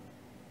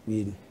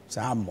we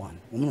sa amon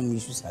omo no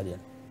yisu sare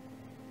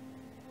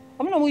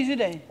omo no yisu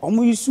dey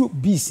omo yisu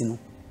bees no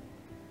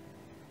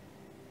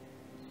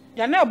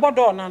ya na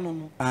bodo na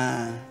no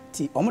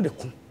ti omo de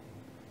ku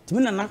ti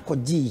me na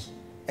kogi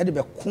e de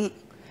be ku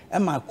e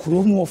ma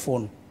kromu ofo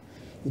no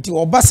nti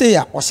oba se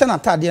ya o hye na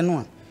tade no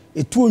a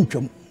etu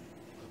ontwam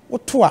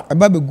woto a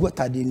eba begu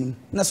tade nim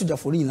na soja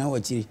fori nyina wa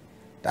kiri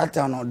that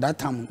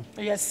time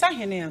no yes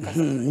sahene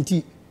ankasa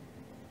nti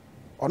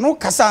ono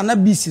kasa na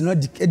bees no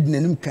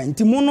edinanim kan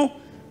nti mo no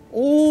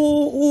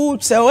o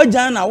se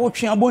wajan na wo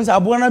twe abonsa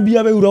abo na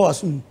bia be wura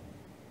wasum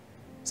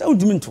se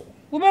udimi nto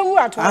wo be wu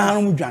ato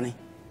mu dwane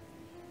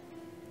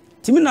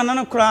timi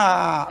nana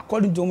kra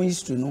according to my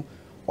history no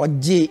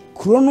Adjei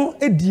krono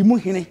edi mu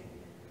hene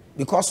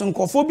because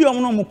nkofo bi omo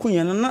no mo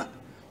kunye na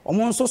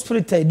omo nso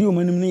spirit edi o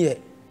manim ne ye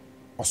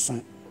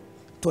oson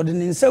to de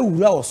nsa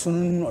wura oson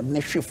no de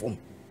hwefom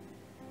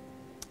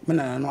me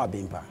nana no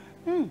abempa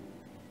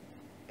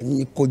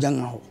eni ko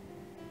janga ho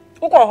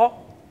uko ho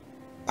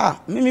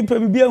mimi pe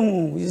bibia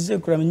hu yise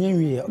kura me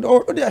nyanwie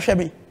o de ahwe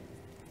me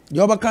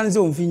de obakan ze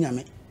o mfi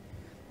nyame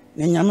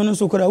na nyame no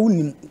so kura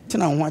wunim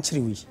tena ho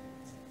akire wi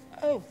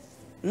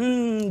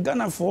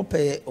Ghana for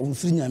pay o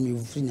mfi nyame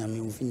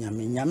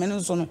nyame no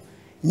so no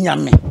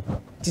nyame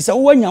ti se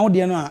wo nya wo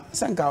de no a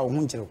sanka wo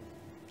ho nkire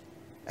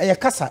eye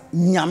kasa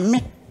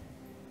nyame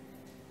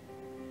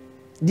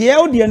de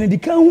o de no di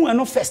kan hu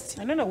eno first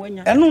eno na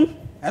wanya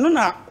eno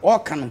na o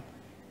ka no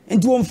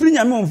enti wo mfiri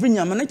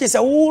nyame na kese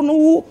wo no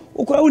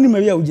wo kwa woni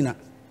mabia wo gina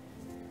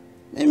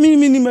mi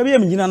ni mabia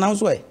mi gina na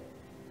so e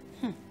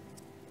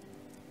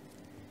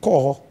ko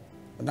ho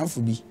na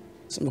fubi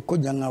se me ko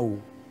janga wo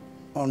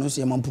ono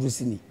se mampuru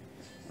ni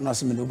na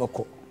se me do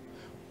bako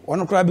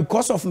ono kra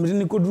because of me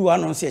ni ko duru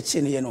ano se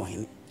eche ne ye no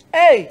hene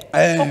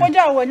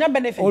okoja wo nya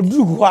benefit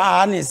oduru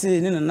kwa na se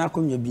ni na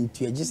konwa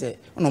bintu agi se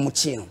ono mo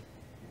che no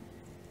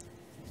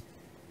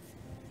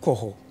ko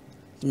ho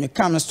me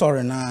come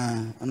story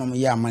na ono mo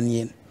ya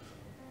amane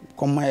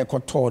koma ye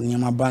koto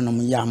niam ba no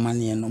mo ya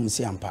amane no mo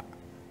se ampa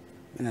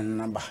me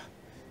na ba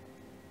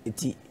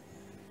eti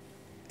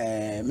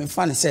me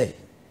fa ne se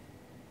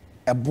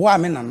eboa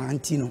me na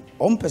nanti no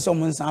o mpese o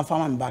monsan afa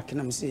man back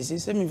na me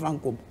se me fan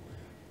ko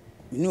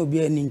me ne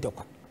obi ani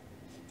ntokwa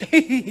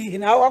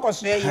na wa ko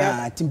so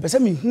ya ti mpese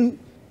me hu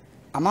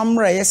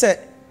amamra ye se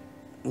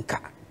nka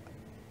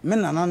me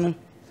nana no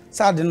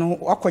sade no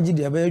wakogi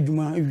de ba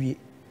adwuma awie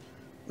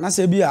na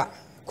se bia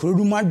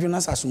krodu madwo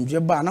na sasomdwe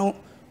ba na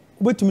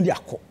obetumi de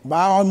akọ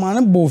ba ma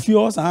na bo fie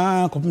o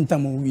sa kopinta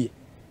ma wie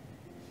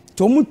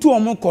to mutu o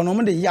mo ko no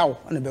mo de yaw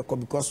na be ko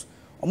because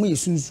o mo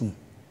yesunsum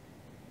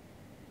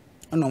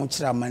ana mo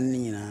kira man ni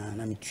nyina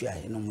na metua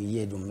he no mo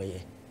ye do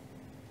meye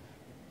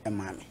e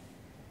maame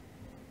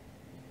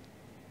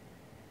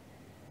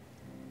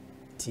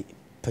ti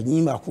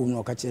panyi ba ko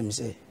no ka kire me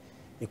se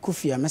e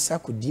kofia mesa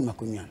ko di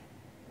makonwa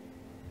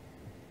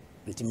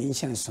nti me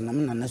nhyene so na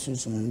na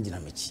sunsum mo gina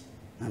mechi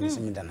na me se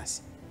me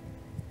danase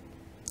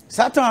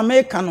Satan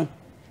America no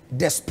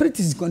the spirit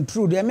is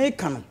control the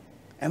America no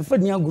emfa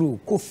nia grow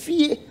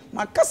kofie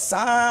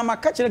makasa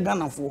makachire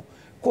ganafo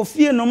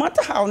kofie no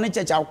matter how na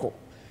church akọ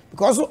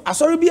because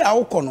asori bi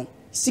awukọ no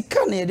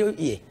sika na ye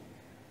ye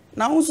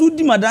na unso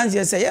di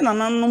madanse se ye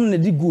nananom na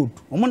di good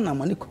omo na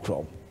mane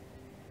kokro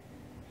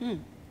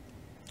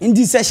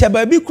indi se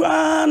sheba bi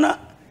kra na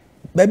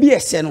ba bi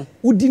ese no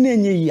udi na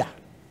enye ya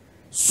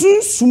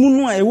sunsum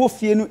no a ewo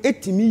fie no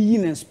etimi yi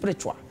na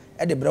spiritual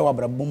e de brewa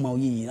brabo ma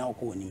yi na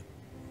okọ oni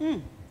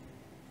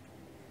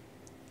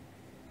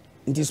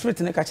indi spirit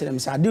na ka kire me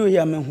sa de o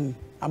ya mahu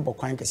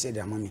abokwan kese de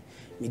amame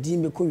me di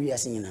me ko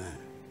wiase nyina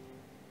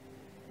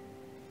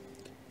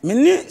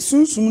meni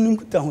sunsum nim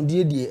kuta ho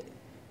de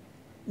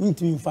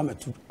mintimi mfa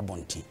metu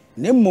abonten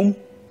na mmom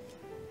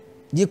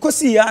je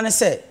kosi ya ne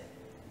se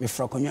me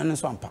fra konwa ne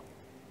so ampa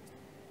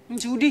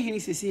nti wudi hini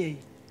sesi yi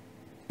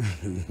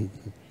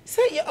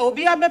say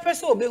obi abepe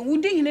so obe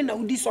wudi hini na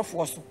wudi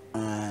sofo so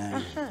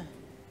aha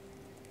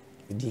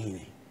wudi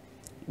hini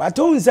but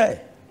on say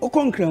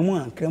okonkramu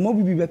a kramo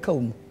bibi beka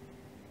wo mu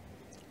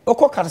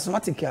okọ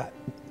charismatic a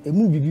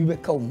emu bibi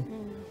beka wo mu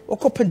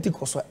okọ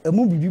pentecost a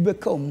emu bibi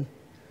beka wo mu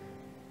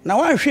na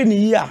wan hwe ni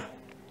yi a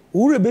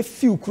wure be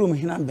fiu krom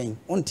hina ben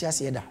onti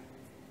ase da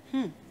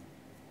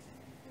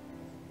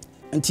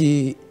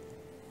nti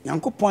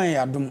Yankopon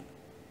ya dum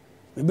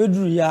me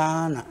beduru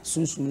ya na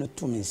sunsum ne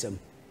to mensam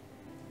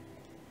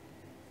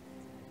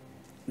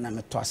na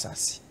me to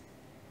asase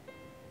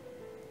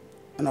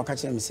ana ka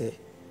kire me se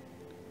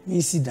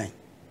mi si dan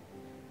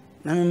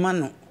na me ma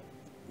no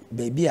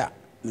baby a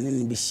me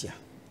ne be hia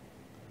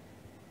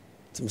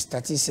ti me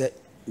start se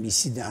me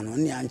si dan no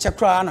ne anche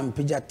kra na me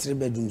pagya 3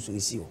 bedrooms so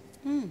si ho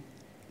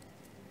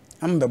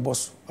am be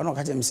boss ana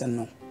ka kire me se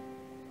no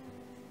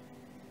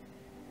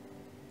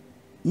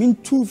min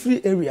two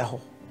free area ho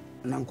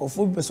na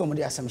nkofo bi person mo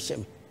de asem hye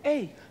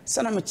me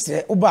sana me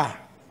kire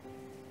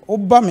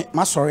oba me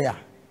masori a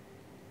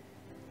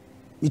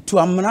mitu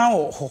amna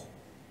ho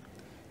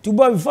tu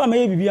ba before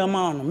me bibi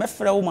ama no me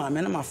frɛ wo ma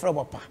me na ma frɛ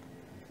papa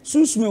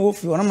sunsume wo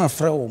fi ona ma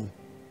frɛ wo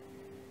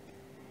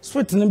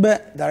spirit ne be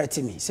direct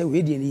me say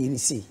we die ne yini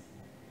sei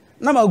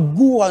na ma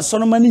gu wa so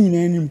no ma ne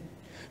nyina anim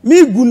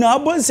me gu na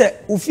abo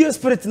se ofie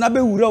spirit na be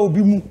wura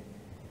obi mu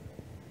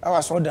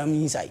awa so dam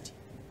inside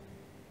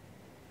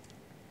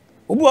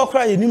obu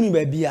akra ye nim ni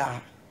ba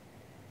bia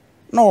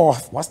no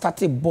was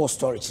started boss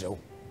story kire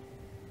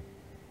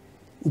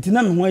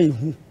ntina me ho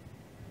ayehu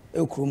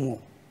ekromo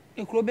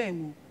ekrobe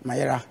mu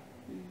mayera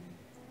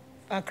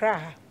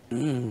akra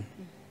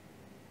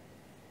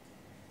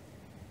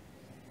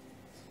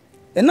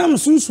enam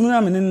sunsun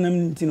na me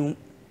nenam ntino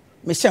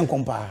me hye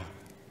nkompa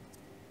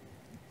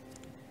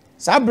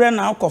sa bre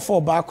na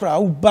akofo ba akra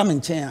wo ba me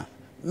nchen a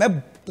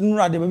me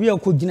nura de ba bia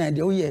ko gina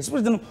de wo ye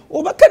spirit no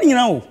wo ba ka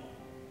nyina wo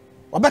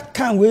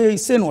Wabaka we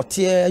say no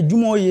tie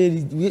adwuma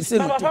ye say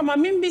no. Papa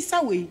mimbi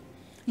sa we.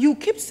 You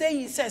keep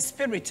saying it's a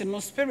spirit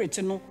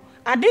no.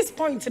 At this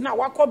point now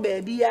wako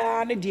baby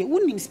ya ne de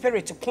unim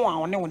spirit ko a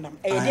one wonam.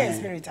 E dey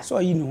spirit. So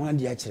you know one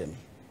dey akire me.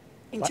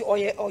 Nti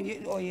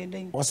oye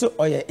den. Also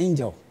oye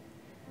angel.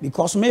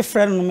 Because my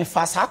friend no me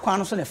fast akwa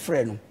no so ne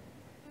friend no.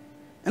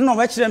 And no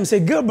akire me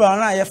say Gabriel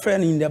na your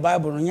friend in the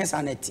Bible no yes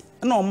aneti.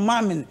 No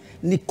mama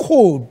ni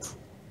code.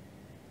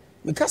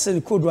 Because the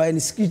code wa any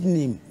street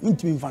name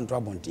intimi mfanto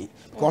abonti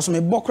because me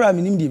bokra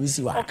me nim de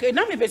bisi wa okay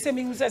na me be say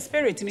me use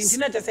spirit ni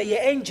ntina just say ye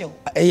angel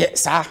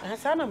sa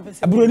sa na me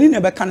say abroni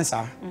na be kan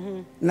sa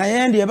na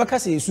ye de be ka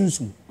say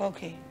sunsum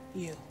okay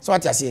yeah so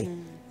what you say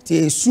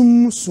te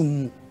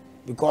sum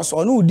because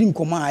ono odi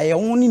nkoma aye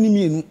won ni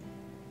mienu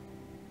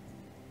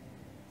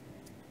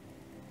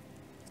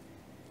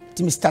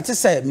ti me start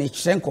say me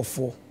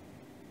kyerenkofo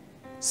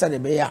say de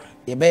be ya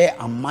ye be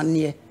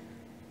amane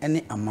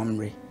ene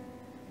amamre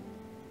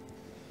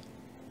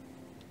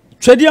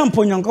Twedi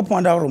ampo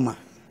Nyankopon da Roma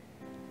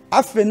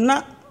afe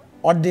na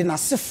ode na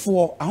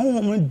sefo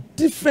ahonhom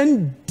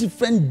different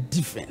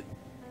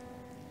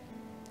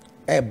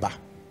eba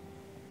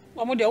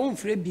omo de on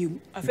frɛ biom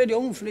afe de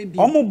on frɛ biom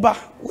omo ba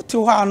wote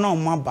ho a na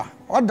omo ba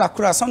oda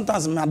kura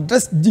sometimes me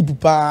address deep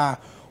pa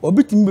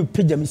obitimi be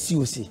pagya me si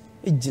osi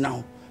ejina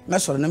ho me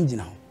soro na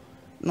mjina ho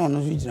no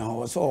no ejina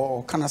ho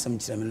so kana sam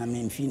kire me na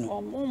me mfi no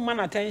omo man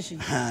attention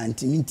ha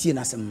ntimi ntie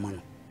na sam ma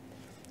no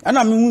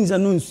ana me hunza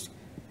no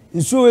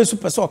nso we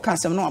super so kan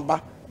sem no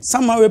aba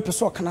sama we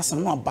person kan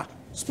sem no aba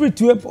spirit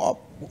we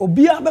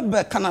obia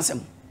be kan sem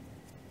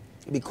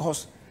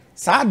because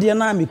sa de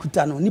na me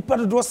kuta no nipa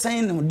do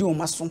sen no de o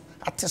maso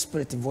at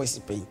spirit voice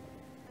pain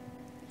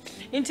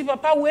inti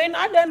papa we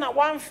na ada na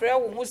wan frɛ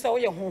wo ho sɛ wo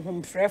ye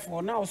honhom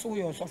frɛfo na wo so wo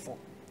ye osofo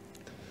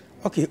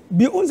okay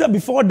be unza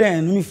before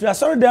then me frɛ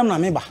sorry dem na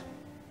me ba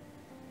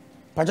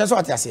pacha so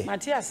atiase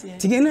matiase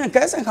tigene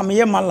kan sen ka me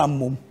ye malam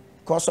mom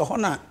because ho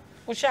na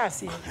wo sha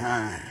ase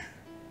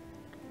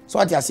so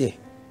what you say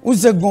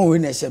who's the gon we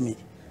na shemi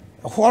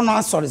ho no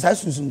asori sa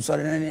susum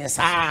sori na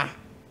sa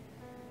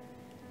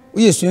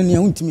we yesu ne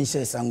untimi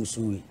hye sa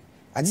ngusuwe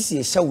adi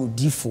se hye wo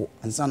Deefuo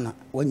ansa na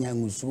wanya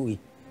ngusuwe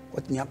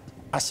kwatnya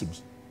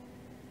ahyebi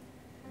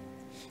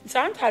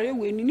santare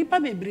we ni nipa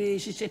bebre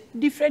hye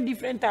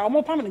different a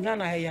omo pam ne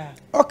Ghana ya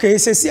okay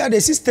se see the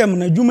system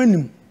na adwuma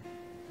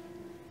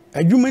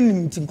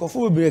nim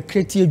tinkofo bebre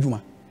create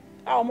adwuma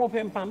omo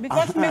pempam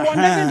because me want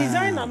the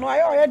designer no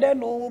I there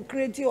no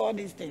create all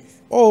these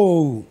things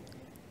oh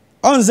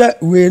on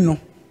that we no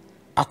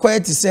acquire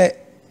to say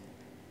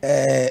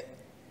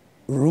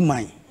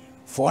Roman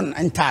for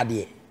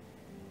entire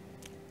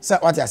so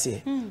what I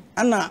say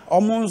ana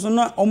omo so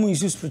na omo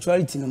use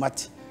spirituality no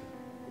mat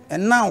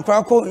and now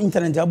kwako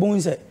internet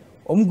abon say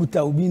omo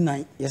guta obi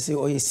nan yes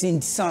oye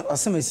saint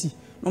asemasi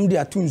no de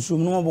atunso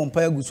no mo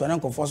bompa aguso na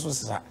nkofo so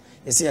sa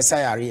yes yes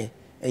ayare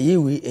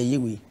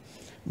eyewe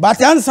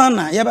but answer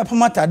na ye be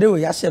pamata de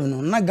we ya shebe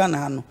no na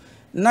Ghana no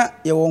na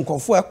ye won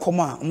kofo e kom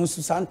a mo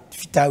so san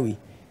fitawe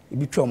e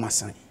bi twa o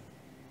masan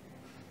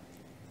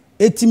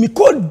etimi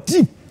ko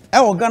deep e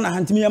wo Ghana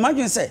hantimi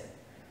imagine say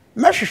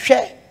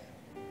mehwehwe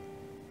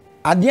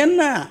ade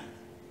na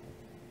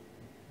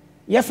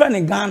ye fra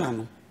ne Ghana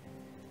no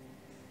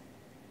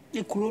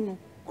e kuro no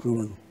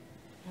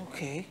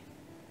okay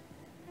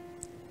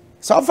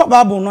so for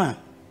Bible no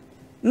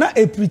na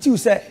e preach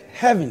say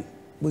heaven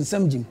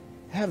bunsam jim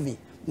heaven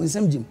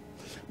bunsam jim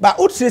ba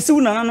o tresi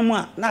wu nananom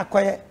a na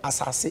akoye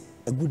asase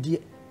agudie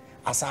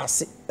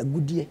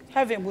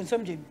heaven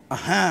bunsam jim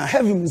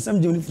heaven bunsam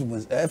jim ni free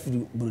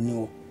bruni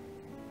wo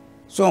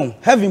so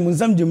heaven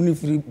bunsam jim ni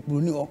free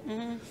bruni wo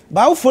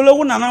ba o follow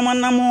wu nanam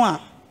a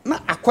na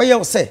akoye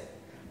wo say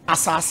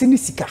asase ni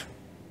sika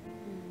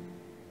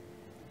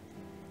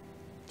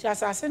ti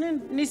asase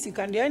ni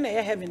sika de na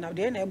ye heaven na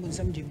de na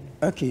bunsam jim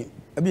okay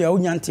abi ya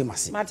onya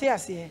ntemase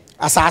Matias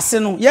asase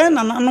no ye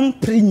nananom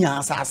prinya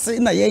asase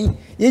na ye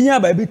nya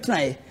ba bi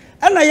tnae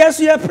ana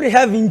yesu ye pre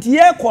heaven ti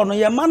ye kɔ no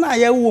ye ma na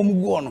ye wo mu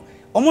go no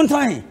omo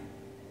ntan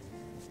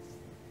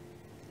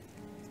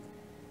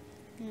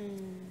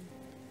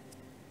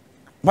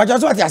ba jo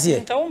so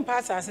atiase nta wo mpa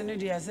asase no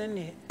dia sen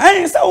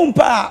ne sa wo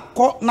mpa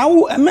kɔ na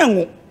wo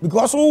emenwo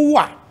because wo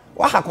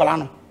wa hakola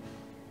no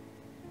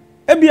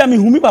ebia me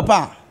humi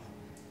papa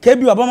ka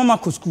bi wa mama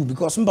ko school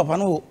because m papa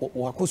no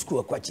wa ko school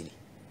akwachiri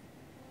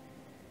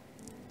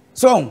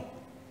so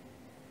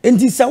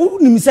enti sa wo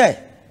nim say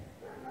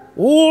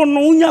wo no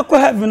unya ko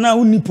heaven na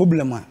wo ni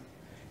problem a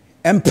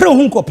empre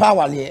hu ko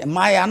power le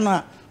maya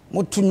na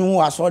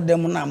motunyu aso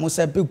dem na mo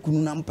se pe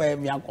kunu na mpa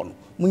bia ko no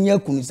munya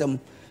kunu sam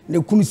ne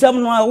kunu sam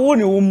no a wo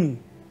ne wo mu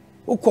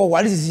wo ko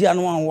wale sisi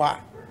anu anwa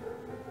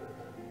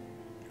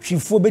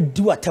hwifo be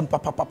di wa tempa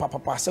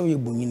papa se wo ye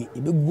bonyini e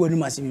be guo ni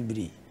ma se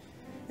bibiri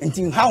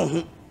enti ha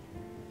ho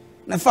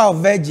na fa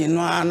virgin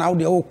no na wo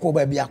de wo ko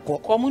ba bia ko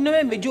ko mu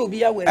na meje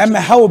obi ya we e me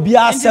ha obi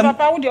asem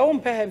papa wo de wo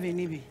mpa heaven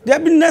ni bi de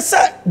bi na se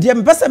de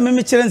mpesa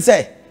me kire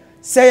nse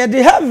se ye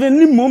de heaven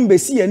ni mo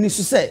mbesi ani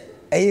so se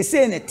eye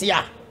se ne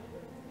tia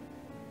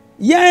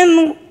yen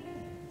no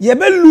ye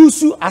be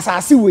lusu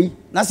asase we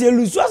na se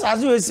lusu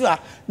asase we si a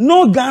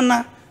no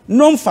Ghana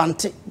no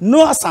Mfante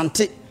no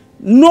Asante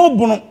no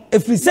Bono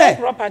efrise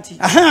property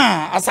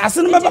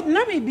asase no me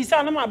na me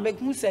bisa na ma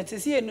beku set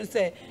se enu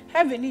se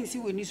heaven is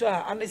we ni so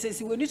and se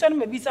si we ni so na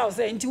me bisa o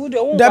se nti wo de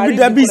wo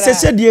dabi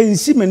se de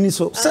nsi mani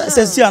so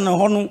se si an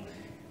ho no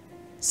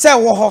se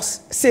wo ho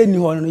se ni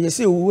ho no ye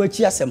se wo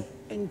achi asem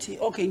nti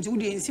okay nti wo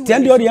de nsi we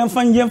nti o de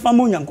yemfa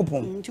mo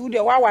nyankopon nti wo de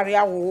wa ware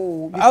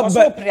awo because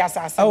wo pre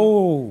asase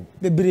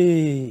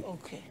bebre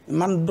okay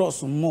man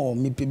dos mo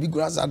me pebi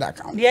grasa da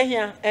account de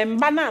hia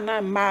emba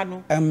na mma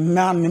no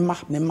emma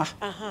me ma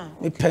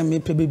me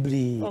pe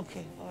bebre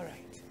okay all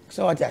right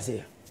so what you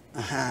say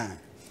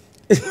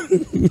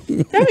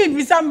Tell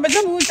me some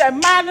better who say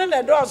man and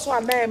the door so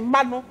na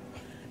emma no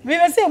me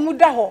be say mu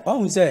da ho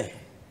o say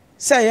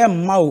ye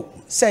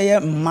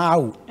mma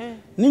o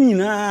ni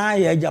nyina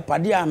ye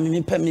japade a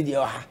me pe me de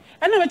o ha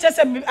ana me che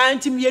say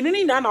anti me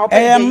ni na na o pe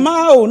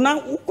emma o na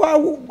kwa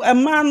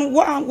emma no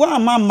wa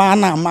ma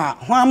na ma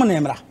ho am na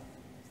emra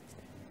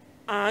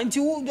anti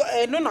wo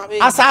no na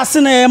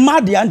asase na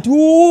emma de anti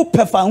wo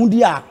pe fa hu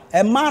di a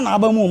emma na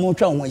aba mu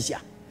twa ho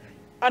asia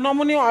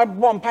anomo ni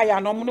abom pa ya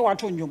anomo ni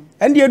wato nyum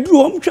ende eduru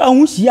hom twa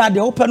ho sia de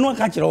wo pe no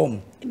ka kire hom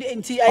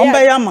enti aya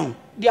be ya man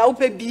de wo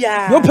pe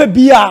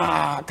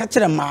bia ka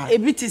kire ma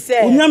ebi ti se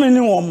onyame ni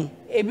wom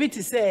ebi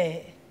ti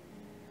se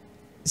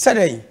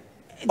sadai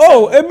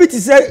ebi ti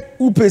se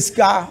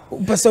upeska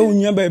upese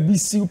unya ba bi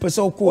si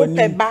upese ko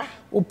ani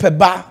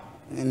upeba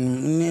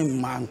ni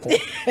manko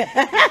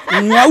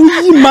nya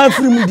uyi ma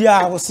firim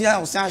dia wo sia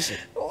ahye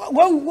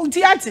wo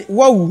ti ate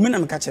wo me na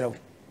me ka kire wo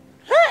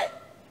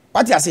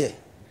what ase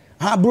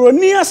ha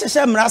broni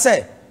asese mra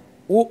se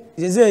wo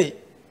zeze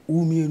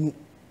wo mienu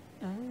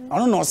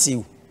ono no se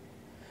wo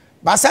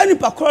ba sa ni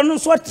pakro no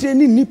so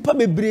training nipa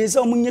bebre se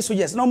omunye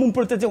soldiers na omun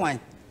protect wan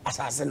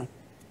asase no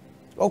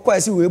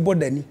okwa si we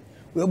bodani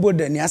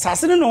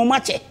asase no no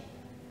mache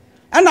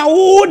ana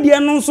wo de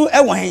no so e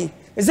wan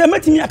ese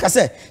matimi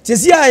akase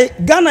sesi a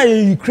Ghana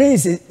e Ukraine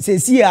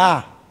sesi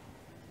a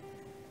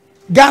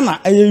Ghana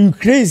e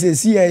Ukraine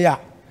sesi ya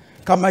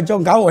kama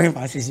jonga wo hen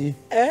sesi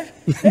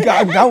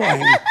ga wo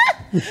hen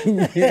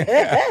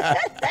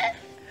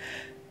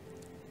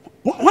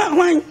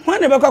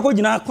when be kwa ko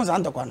jina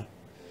konsanto kwa no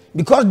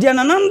because dia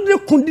nanan de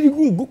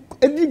kundirigu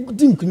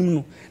edi nkunim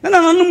no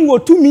nanan wo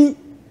tumi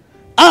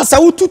asa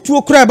wotutu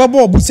okura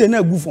baba obuse na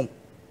agufom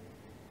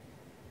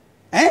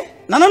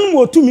nanan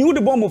wo tumi wo de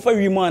bombo fa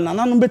wi mu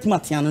nanan betima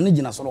tia no ne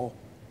jina soro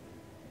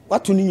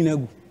watu ni nyina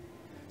agu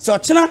so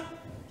chena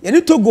ye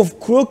ni togo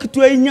kro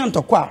kitu anya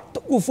ntokwa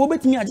togofo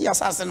betimi age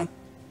asase no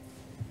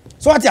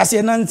so ati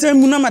ase na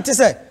nsem na mate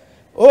se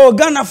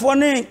Ghana fo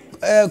ne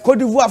Cote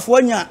d'Ivoire fo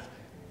anya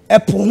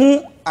epo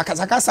hu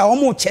akasakasa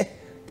omo che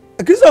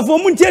Christopher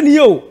mu ntie ni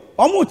yo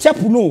omo che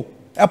pu no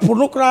epo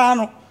no kra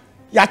no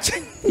ya che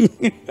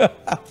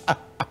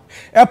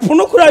epo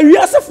no kra wi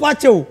asefo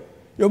ache o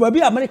yo ba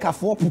bi America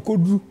fo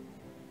pukoduru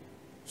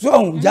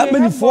so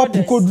Germany fo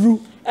pukoduru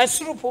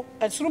Esrupo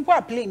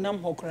a plane nam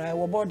hokra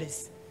wo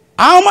borders.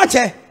 How much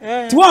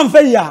ti wan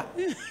fa ya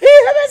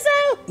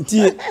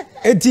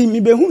enti mi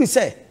be hunu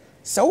se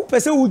wo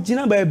pese wo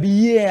gina ba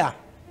biye a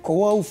ko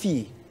wa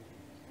ofie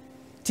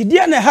ti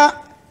dia ne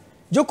ha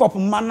Jacob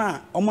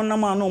mana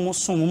omonam ana omo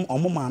som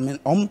omo maame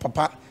omo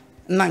papa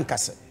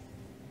nankase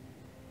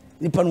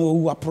nipa no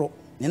wu apro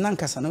ne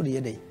nankasa no de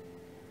yede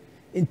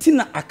enti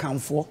na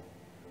akamfo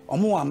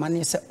omo wa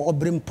amane se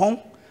obrempon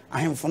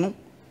ahemfo no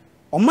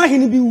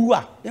omahene bi wu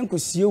a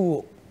yenkosie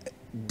wo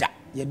da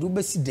ye do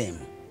besi dem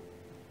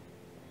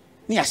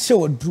ni ahye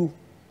wadru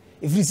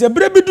ifiri se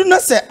bre bi du na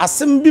se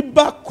asem bi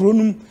ba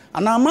kronum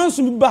ana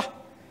amanso bi ba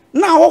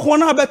na ahoho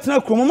na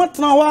betena krom ma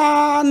tena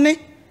wa ne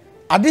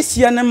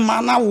adesia ne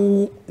ma na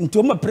wo nti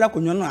o ma pra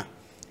konyo no a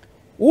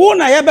wo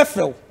na ye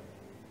befrew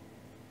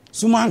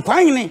suma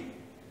kwanhene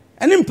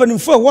ene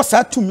mpanimfo wo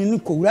sa tumi ni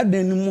kowura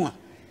dan ni mu a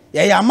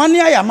ye ya amane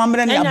ya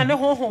amamre ne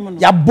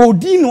ya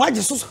bodi no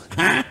age so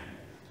ha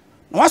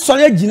na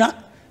wasore agina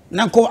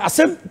na ko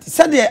asem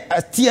se de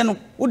tie no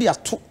wo de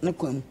ato ne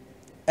kwam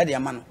e de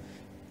ama no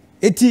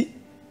eti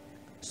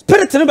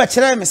spirit no ba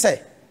kire me say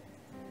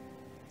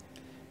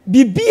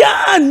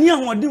bibia ni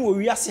ahode wo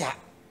wiase ha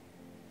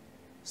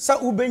sa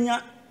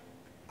ubenya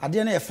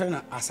ade na ye fre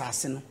na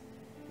asase no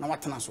na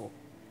watena so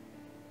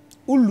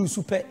ulu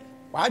supe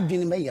wa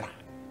adwene me yira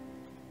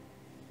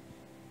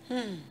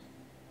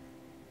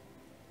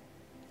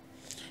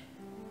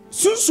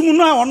sunsum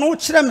no a ono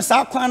kire me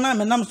sa kwan na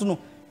me nam so no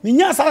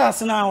minya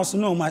asase na wo so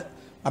no ma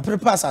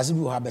prepare asase bi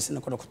wo ha bese ne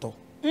kodokoto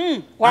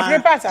wa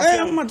prepare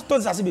asase ma to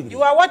asase bi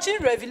you are watching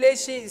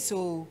Revelations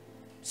so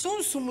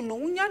sunsum no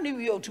unya ne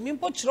wi otumi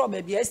mpo kire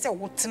oba bia ese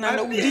wotena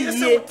na wudi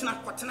yie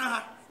kotena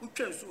ha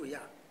utwa so ya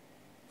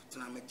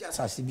kotena meja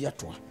asase bi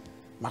atoa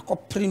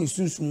makopre ni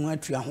sunsum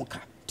atua ho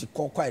ka ti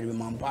kokwa ire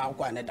mampa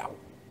akwa ne dawo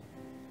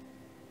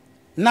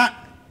na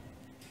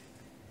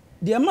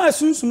de ma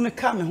sunsum ne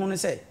ka me ho ne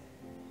se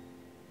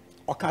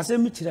okase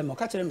mi kire me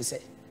okakire me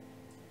se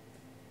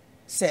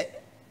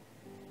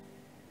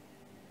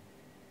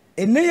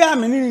ene ya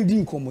me ni di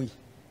nkomo yi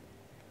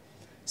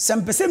se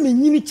mpese me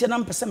nyini che na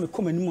mpese me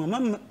koma ni mu ma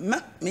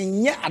me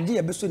nya ade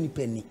ya beso ni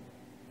pani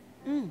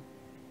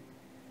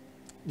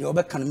de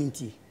obeka no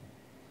minti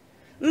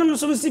na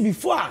so be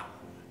before a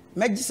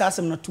meji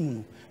sasem na tum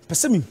no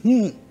mpese me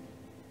hu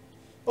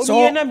so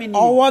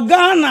o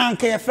Ghana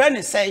nke ye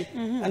friend say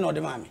na o de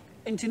maame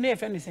enti na ye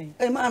friend say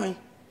maame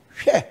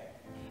hwe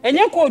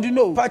enye code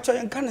no pa cho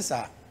yen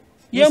kanisa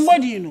ye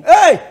mbodi no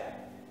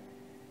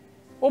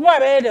Oba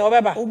be de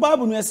obeba. Oba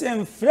bu no ese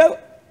mfre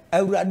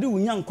awurade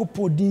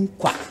wunyankopɔ din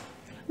kwa.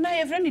 Na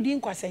ye friend din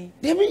kwa sei.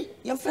 Debi,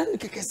 ye friend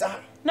kekesa.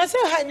 Na se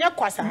ha nya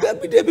kwasa.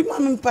 Debi ma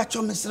me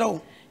mpacho mesrew.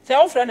 Se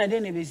wo friend na de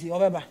na besi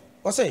obeba.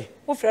 O sei,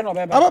 wo friend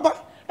obeba. Ababa.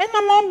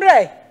 Na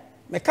mombre.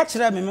 Me ka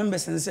kire me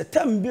members se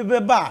tam bi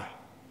beba.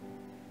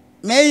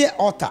 Me ye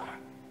altar.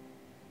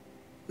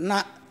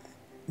 Na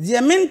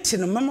de mente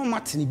no mama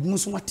matene bi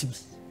muso matibi.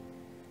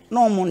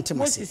 Na o monte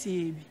mase. Mo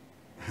sisi bi.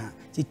 Ha,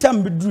 ti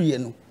tam bi duruye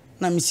no.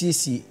 Na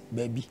misiesie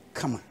baby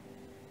kama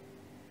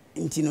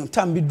nti no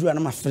tam bi dura na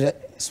mafre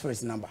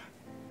spirit number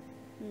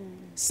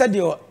said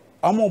you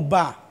omo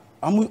ba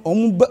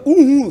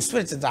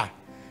spirit da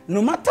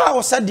no matter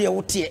o said you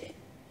wote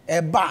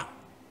e ba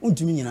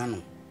untumi nyina no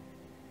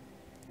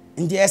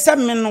nti ese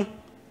me no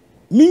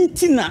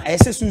minti na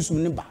ese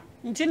sunsum ne ba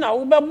nti na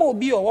wo beba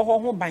obi o wo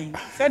ho ban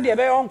said you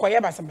be on koye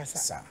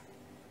basabasa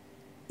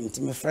nti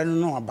me friend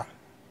no aba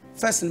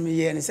first me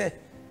ye ne say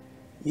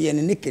me ye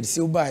ne naked se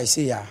oba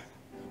say ya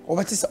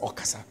obati se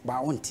okasa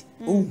ba wonti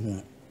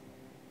ohu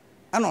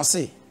ana o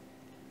se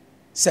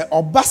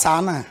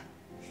obasa na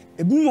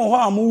ebi mo ho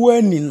am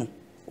wani no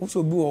o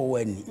so bi wo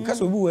wani nka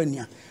so bi wani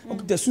a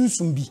okuta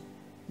sunsum bi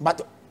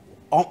but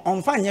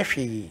on fa nye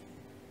hwe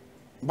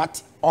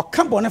but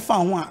oka bone fa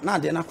ho a na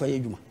de na kwaye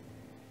adwuma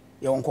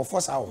ye wonko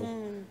force awo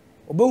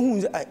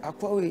obehu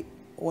akwa we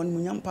won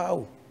munyampa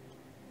o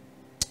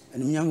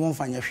ani munyam won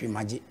fa nye hwe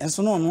mage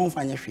enso no won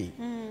fa nye hwe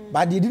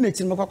ba de di na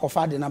chi mekwa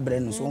kofa de na bre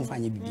no so won fa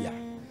nye bibia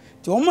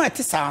ti o ma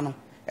ti sa no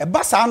e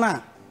ba sa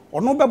na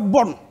ono be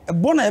bon e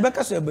bon na e be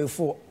ka so e be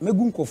fo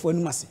megu nkofo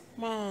ani mase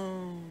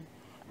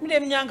mi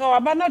dem nyanka wa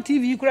ba na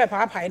TV kura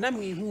papa na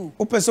me hu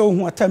o pese o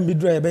hu atam bi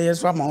dra e be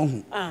yeso ama o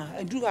hu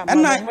edu ga ma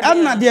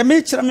na de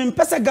me kire me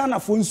pese Ghana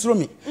fo nsuro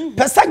me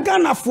pese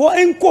Ghana fo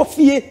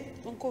enkofie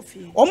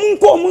o mu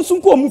nko mu nso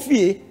nko mu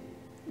fie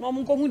no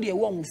mu nko mu de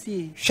wo mu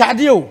fie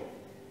hwade o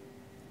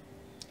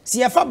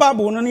si e fa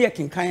Bible no ne ye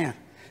kenkan a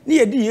ne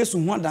ye di Yesu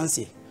hu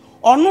adanse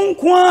ono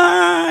nko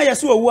a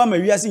yeso owu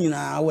amawiase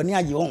nyina woni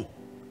age won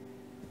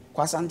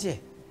kwa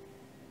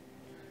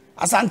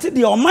asante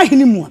de o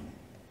mahene mu a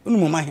onu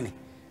mo mahene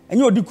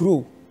enye odi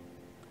kuro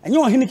enye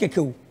ohene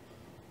kekewu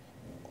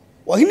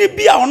ohene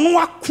bia ono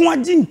ako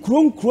age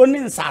nkuro ne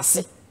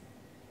nsase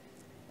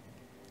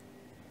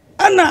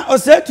ana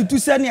ose tutu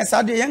se ne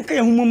sade yenka ye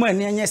humuma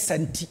ne enye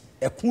santi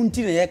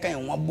ekunti ne ye kan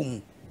ye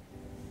wabom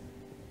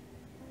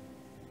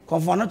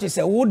konfono to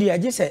se wo de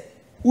age se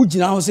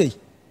ugina ho sei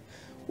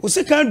o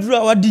se kan duru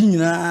a wadi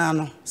nyina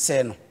no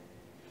se no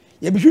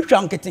ye bi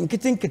hwehwa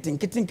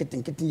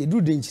nketen ye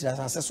du de nchira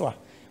asase so a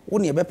wo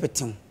ne ye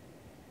bepetem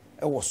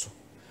e wo so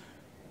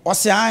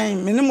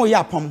osian me ne mo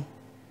ya pam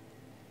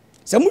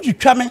se mu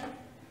twitwa me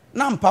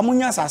na mpa mo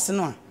nya asase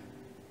no a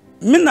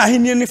me na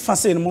henie ni fa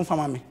se ne mo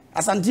fama me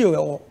asante o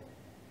ewo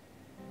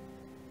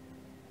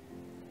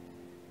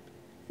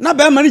na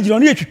ba ma ni jiro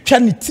no ye twitwa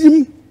ne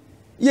tim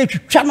ye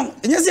twitwa no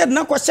enye se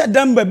na ko hye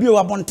damba bi o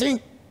abonten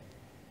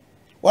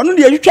wono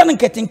de twitwa no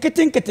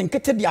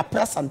nketen de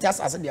apra asante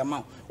asase de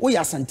ma wo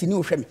ya asante ni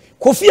o hwe me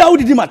kofia wo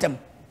didi matem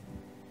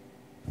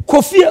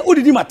kofia wo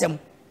didi matem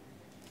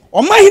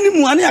o mahini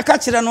mu ane aka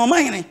kire no o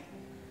mahini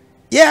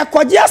ye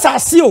kwaje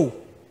asase o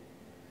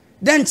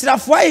den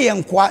kirafo aye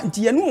nkwa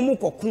nti ye no mu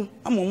kokku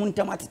amomu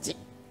ntem atete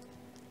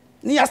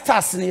ni ya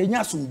stars na ye nya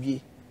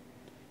asomdie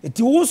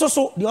eti wo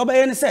so de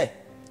obaye ne se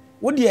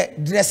wo de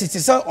dress ti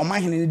se o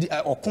mahini di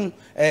okun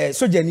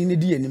soja ni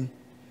di anim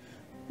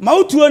ma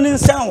utuo ni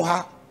nsan wo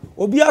ha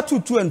obi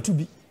atutu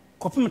antubi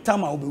kopem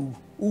tama obewu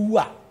uwu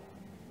a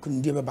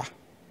kunde beba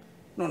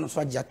no so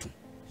agiatu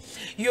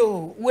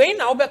yo we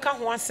na obeka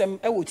ho asem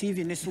e wo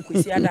TV ne so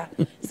kwesi ada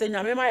se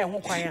nyame ma ye ho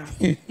kwan a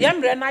ye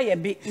mbre na ye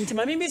be nti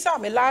ma mi say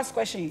my last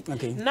question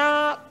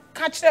na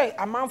catch the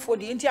amanfo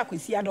de nti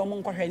akwesi ada omo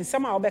nkohwe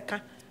nsem a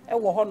obeka e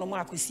wo ho no mu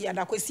akwesi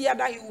ada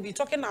he will be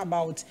talking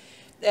about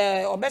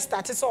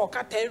obesta so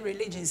ka 10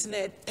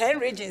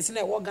 regions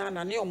na wo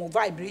Ghana na omo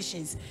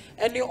vibrations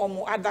any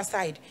omo other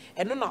side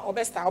eno na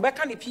obesta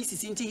obeka ne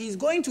pieces nti he's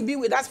going to be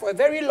with us for a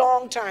very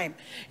long time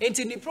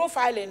nti ni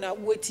profiling na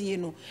wetie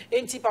no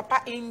nti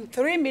papa in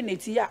 3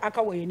 minutes ya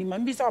aka wo yani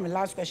man bi say my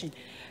last question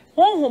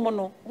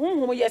honhom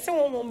yese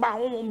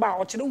honhom ba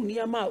o kire wuni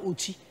ama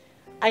ochi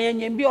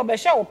ayanyem bi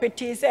obehye wo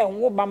pete se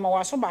nwo ba ma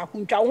waso ba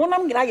kuntwa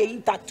honam nyina ye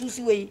tattoo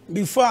si we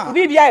before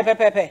bi bia ye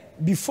pepepe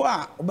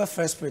before obe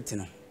first spirit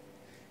no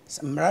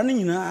mra no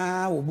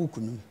nyina wo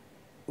buku no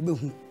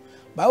obehu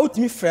ba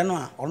otimi frɛ no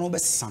a ɔno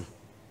obesam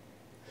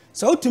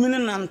so otimi ne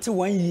nante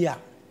 1 year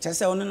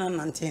kyese ɔno na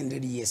nante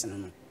 100 years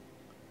no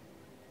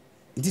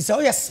nti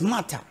so ye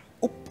smarter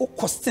o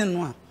question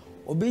no a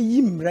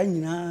obeyi mra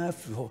nyina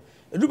firi hɔ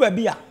edu ba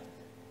bia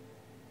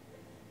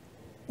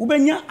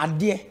ubenya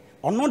ade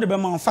ɔno de be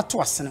ma fa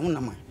to asene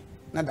wonama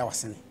na da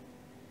wasene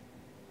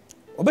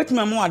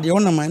obetuma ma ade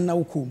wonama na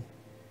wokom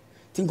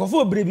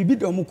tinkofo obre bibi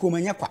do mo kom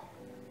anya kwa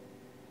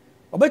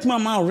obetuma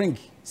ma ring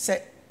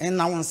say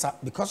na wonsa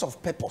because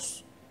of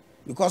purpose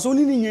because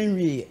oni ni nyan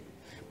wie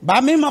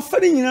ba me ma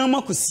fari nyina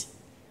makosi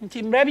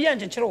nti mra bia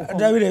nkyekere wo kon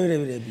da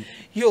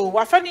yo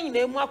wa fari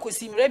nyina mu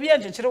akosi mra bia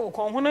nkyekere wo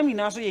kon honam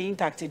nyina so ye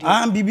impacted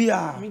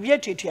bibia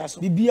tuatua so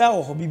bibia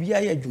wo ho bibia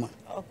ye adwuma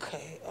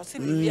okay ose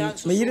bibia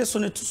so me yire so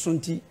ne to so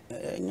nti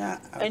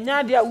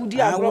enya de a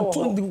wudi agro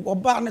wo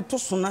oba ne to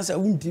so na sa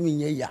wuntimi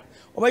nya ya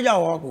obaja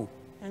wo ko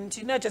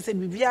nti na chese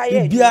bibia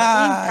ye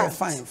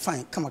impact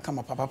fine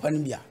kama papa ni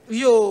bia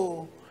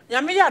yo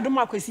nyame ya adom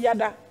akwesi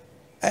ada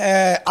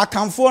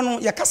akanfo no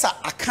ye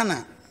kasa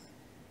akana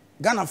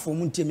Ghana fo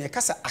mu ntie me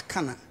kasa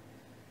akana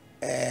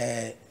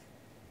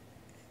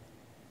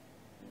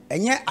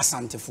enye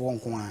asantefo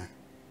nko a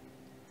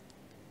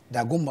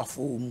dagomba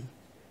fo mu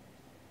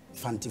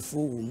fantefo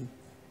mu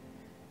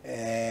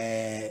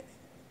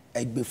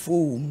egbefo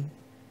mu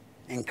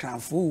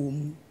enkranfo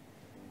mu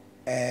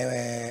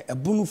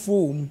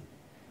ebunufo mu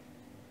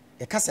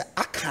ye kasa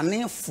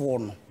akanefo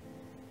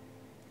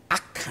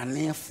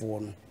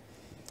no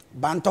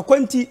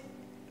bantokwanti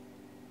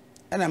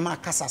ena ma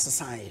kasa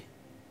sesan ye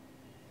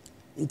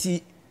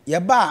nti ye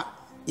ba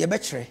ye be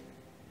kire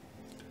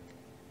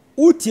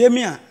utie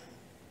mi a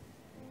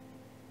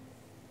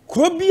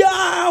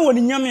krobia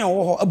woni nyame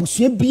wo ho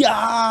abusua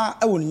bia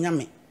woni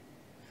nyame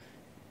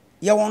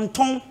ye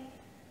wonton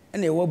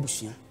ena ye wo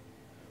abusua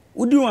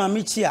udi wa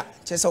michi a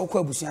chese wo ko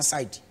abusua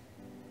side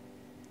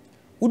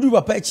udi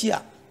papa chi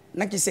a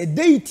na ke se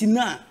date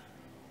na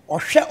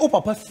ohwe o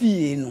papa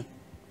fie no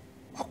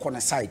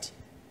akona side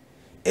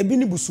ebi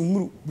ni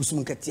busumuru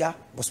busumketia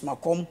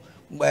busmakom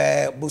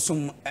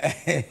busum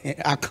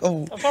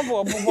akom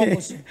afabo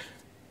busum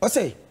o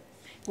say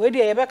we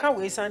dey ye beka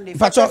we Sunday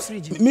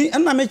fridge me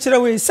na me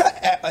kire we say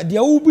de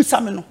wo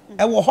busame no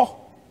e wo ho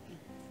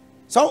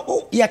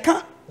so ye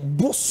ka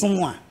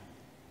busum a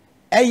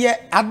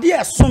eye ade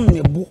esom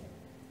me bu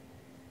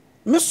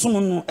me som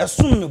no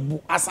esom me bu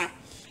asa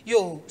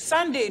yo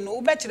Sunday no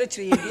ube chire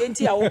ye bi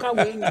enti a wo ka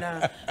we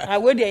nyina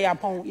we dey ya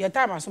pon ye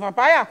time so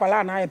papa ya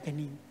akwala na ya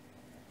pani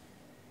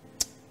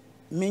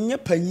menye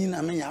panyi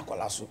na menya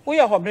akwala so wo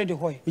ye hobrede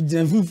hoy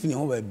ejina finfini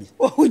ho ba bi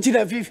wo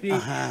jina finfini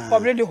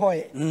hobrede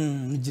hoy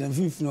ejina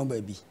finfini ho ba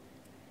bi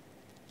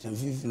ejina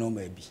finfini ho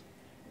ba bi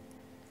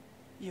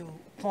yo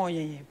pon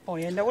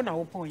ye na wo na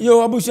wo pon ye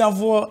yo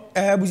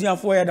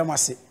abusiafo ya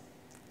damase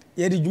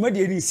ye de dwuma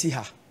de ri si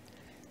ha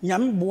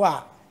nyame bo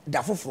a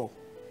da foforo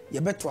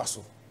ye beto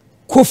aso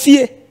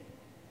kofie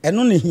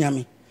eno ne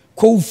hiame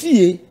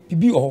kofie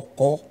bibi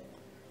ko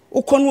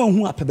ukono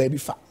ahu apeba bi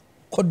fa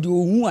kode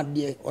ohu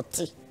ade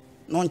ote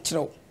no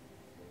nkyerɛw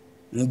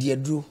ndie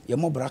duro ye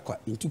mobra kwa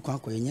ntu kwa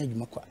kwa ye nya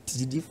adwuma kwa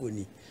tidifo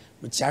ni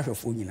me chia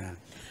hwefo nyina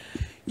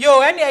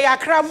Yo, any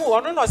yakra mu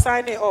ono no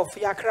sign it off.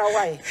 Yakra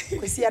why?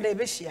 Kwesi ade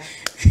behia.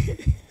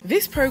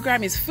 This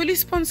program is fully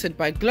sponsored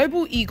by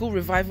Global Eagle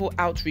Revival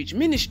Outreach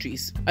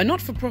Ministries, a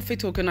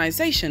not-for-profit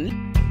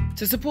organization.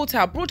 To support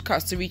our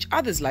broadcast to reach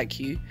others like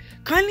you,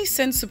 kindly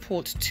send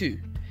support to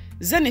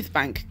Zenith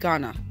Bank,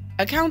 Ghana,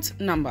 account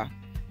number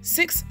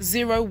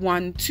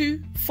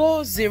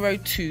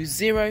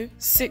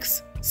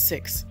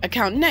 6012402066,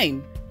 account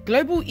name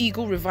Global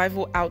Eagle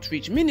Revival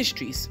Outreach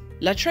Ministries,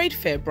 La Trade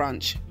Fair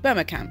Branch,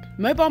 Burma Camp,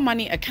 mobile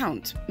money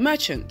account,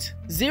 merchant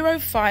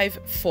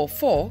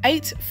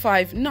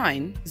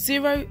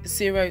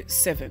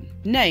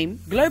 0544859007, name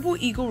Global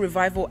Eagle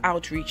Revival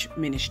Outreach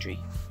Ministry,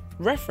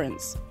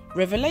 reference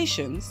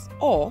Revelations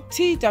or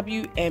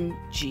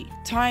TWMG,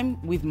 time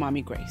with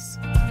Maame Grace.